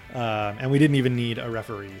setting. And we didn't even need a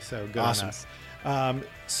referee. So good on us.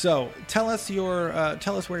 So tell us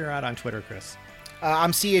where you're at on Twitter, Chris.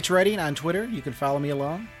 I'm CH Redding on Twitter. You can follow me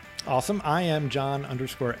along. Awesome. I am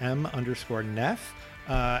John_M_Neff.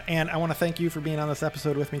 And I want to thank you for being on this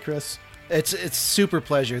episode with me, Chris. It's super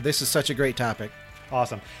pleasure. This is such a great topic.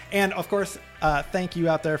 Awesome. And of course, thank you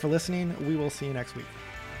out there for listening. We will see you next week.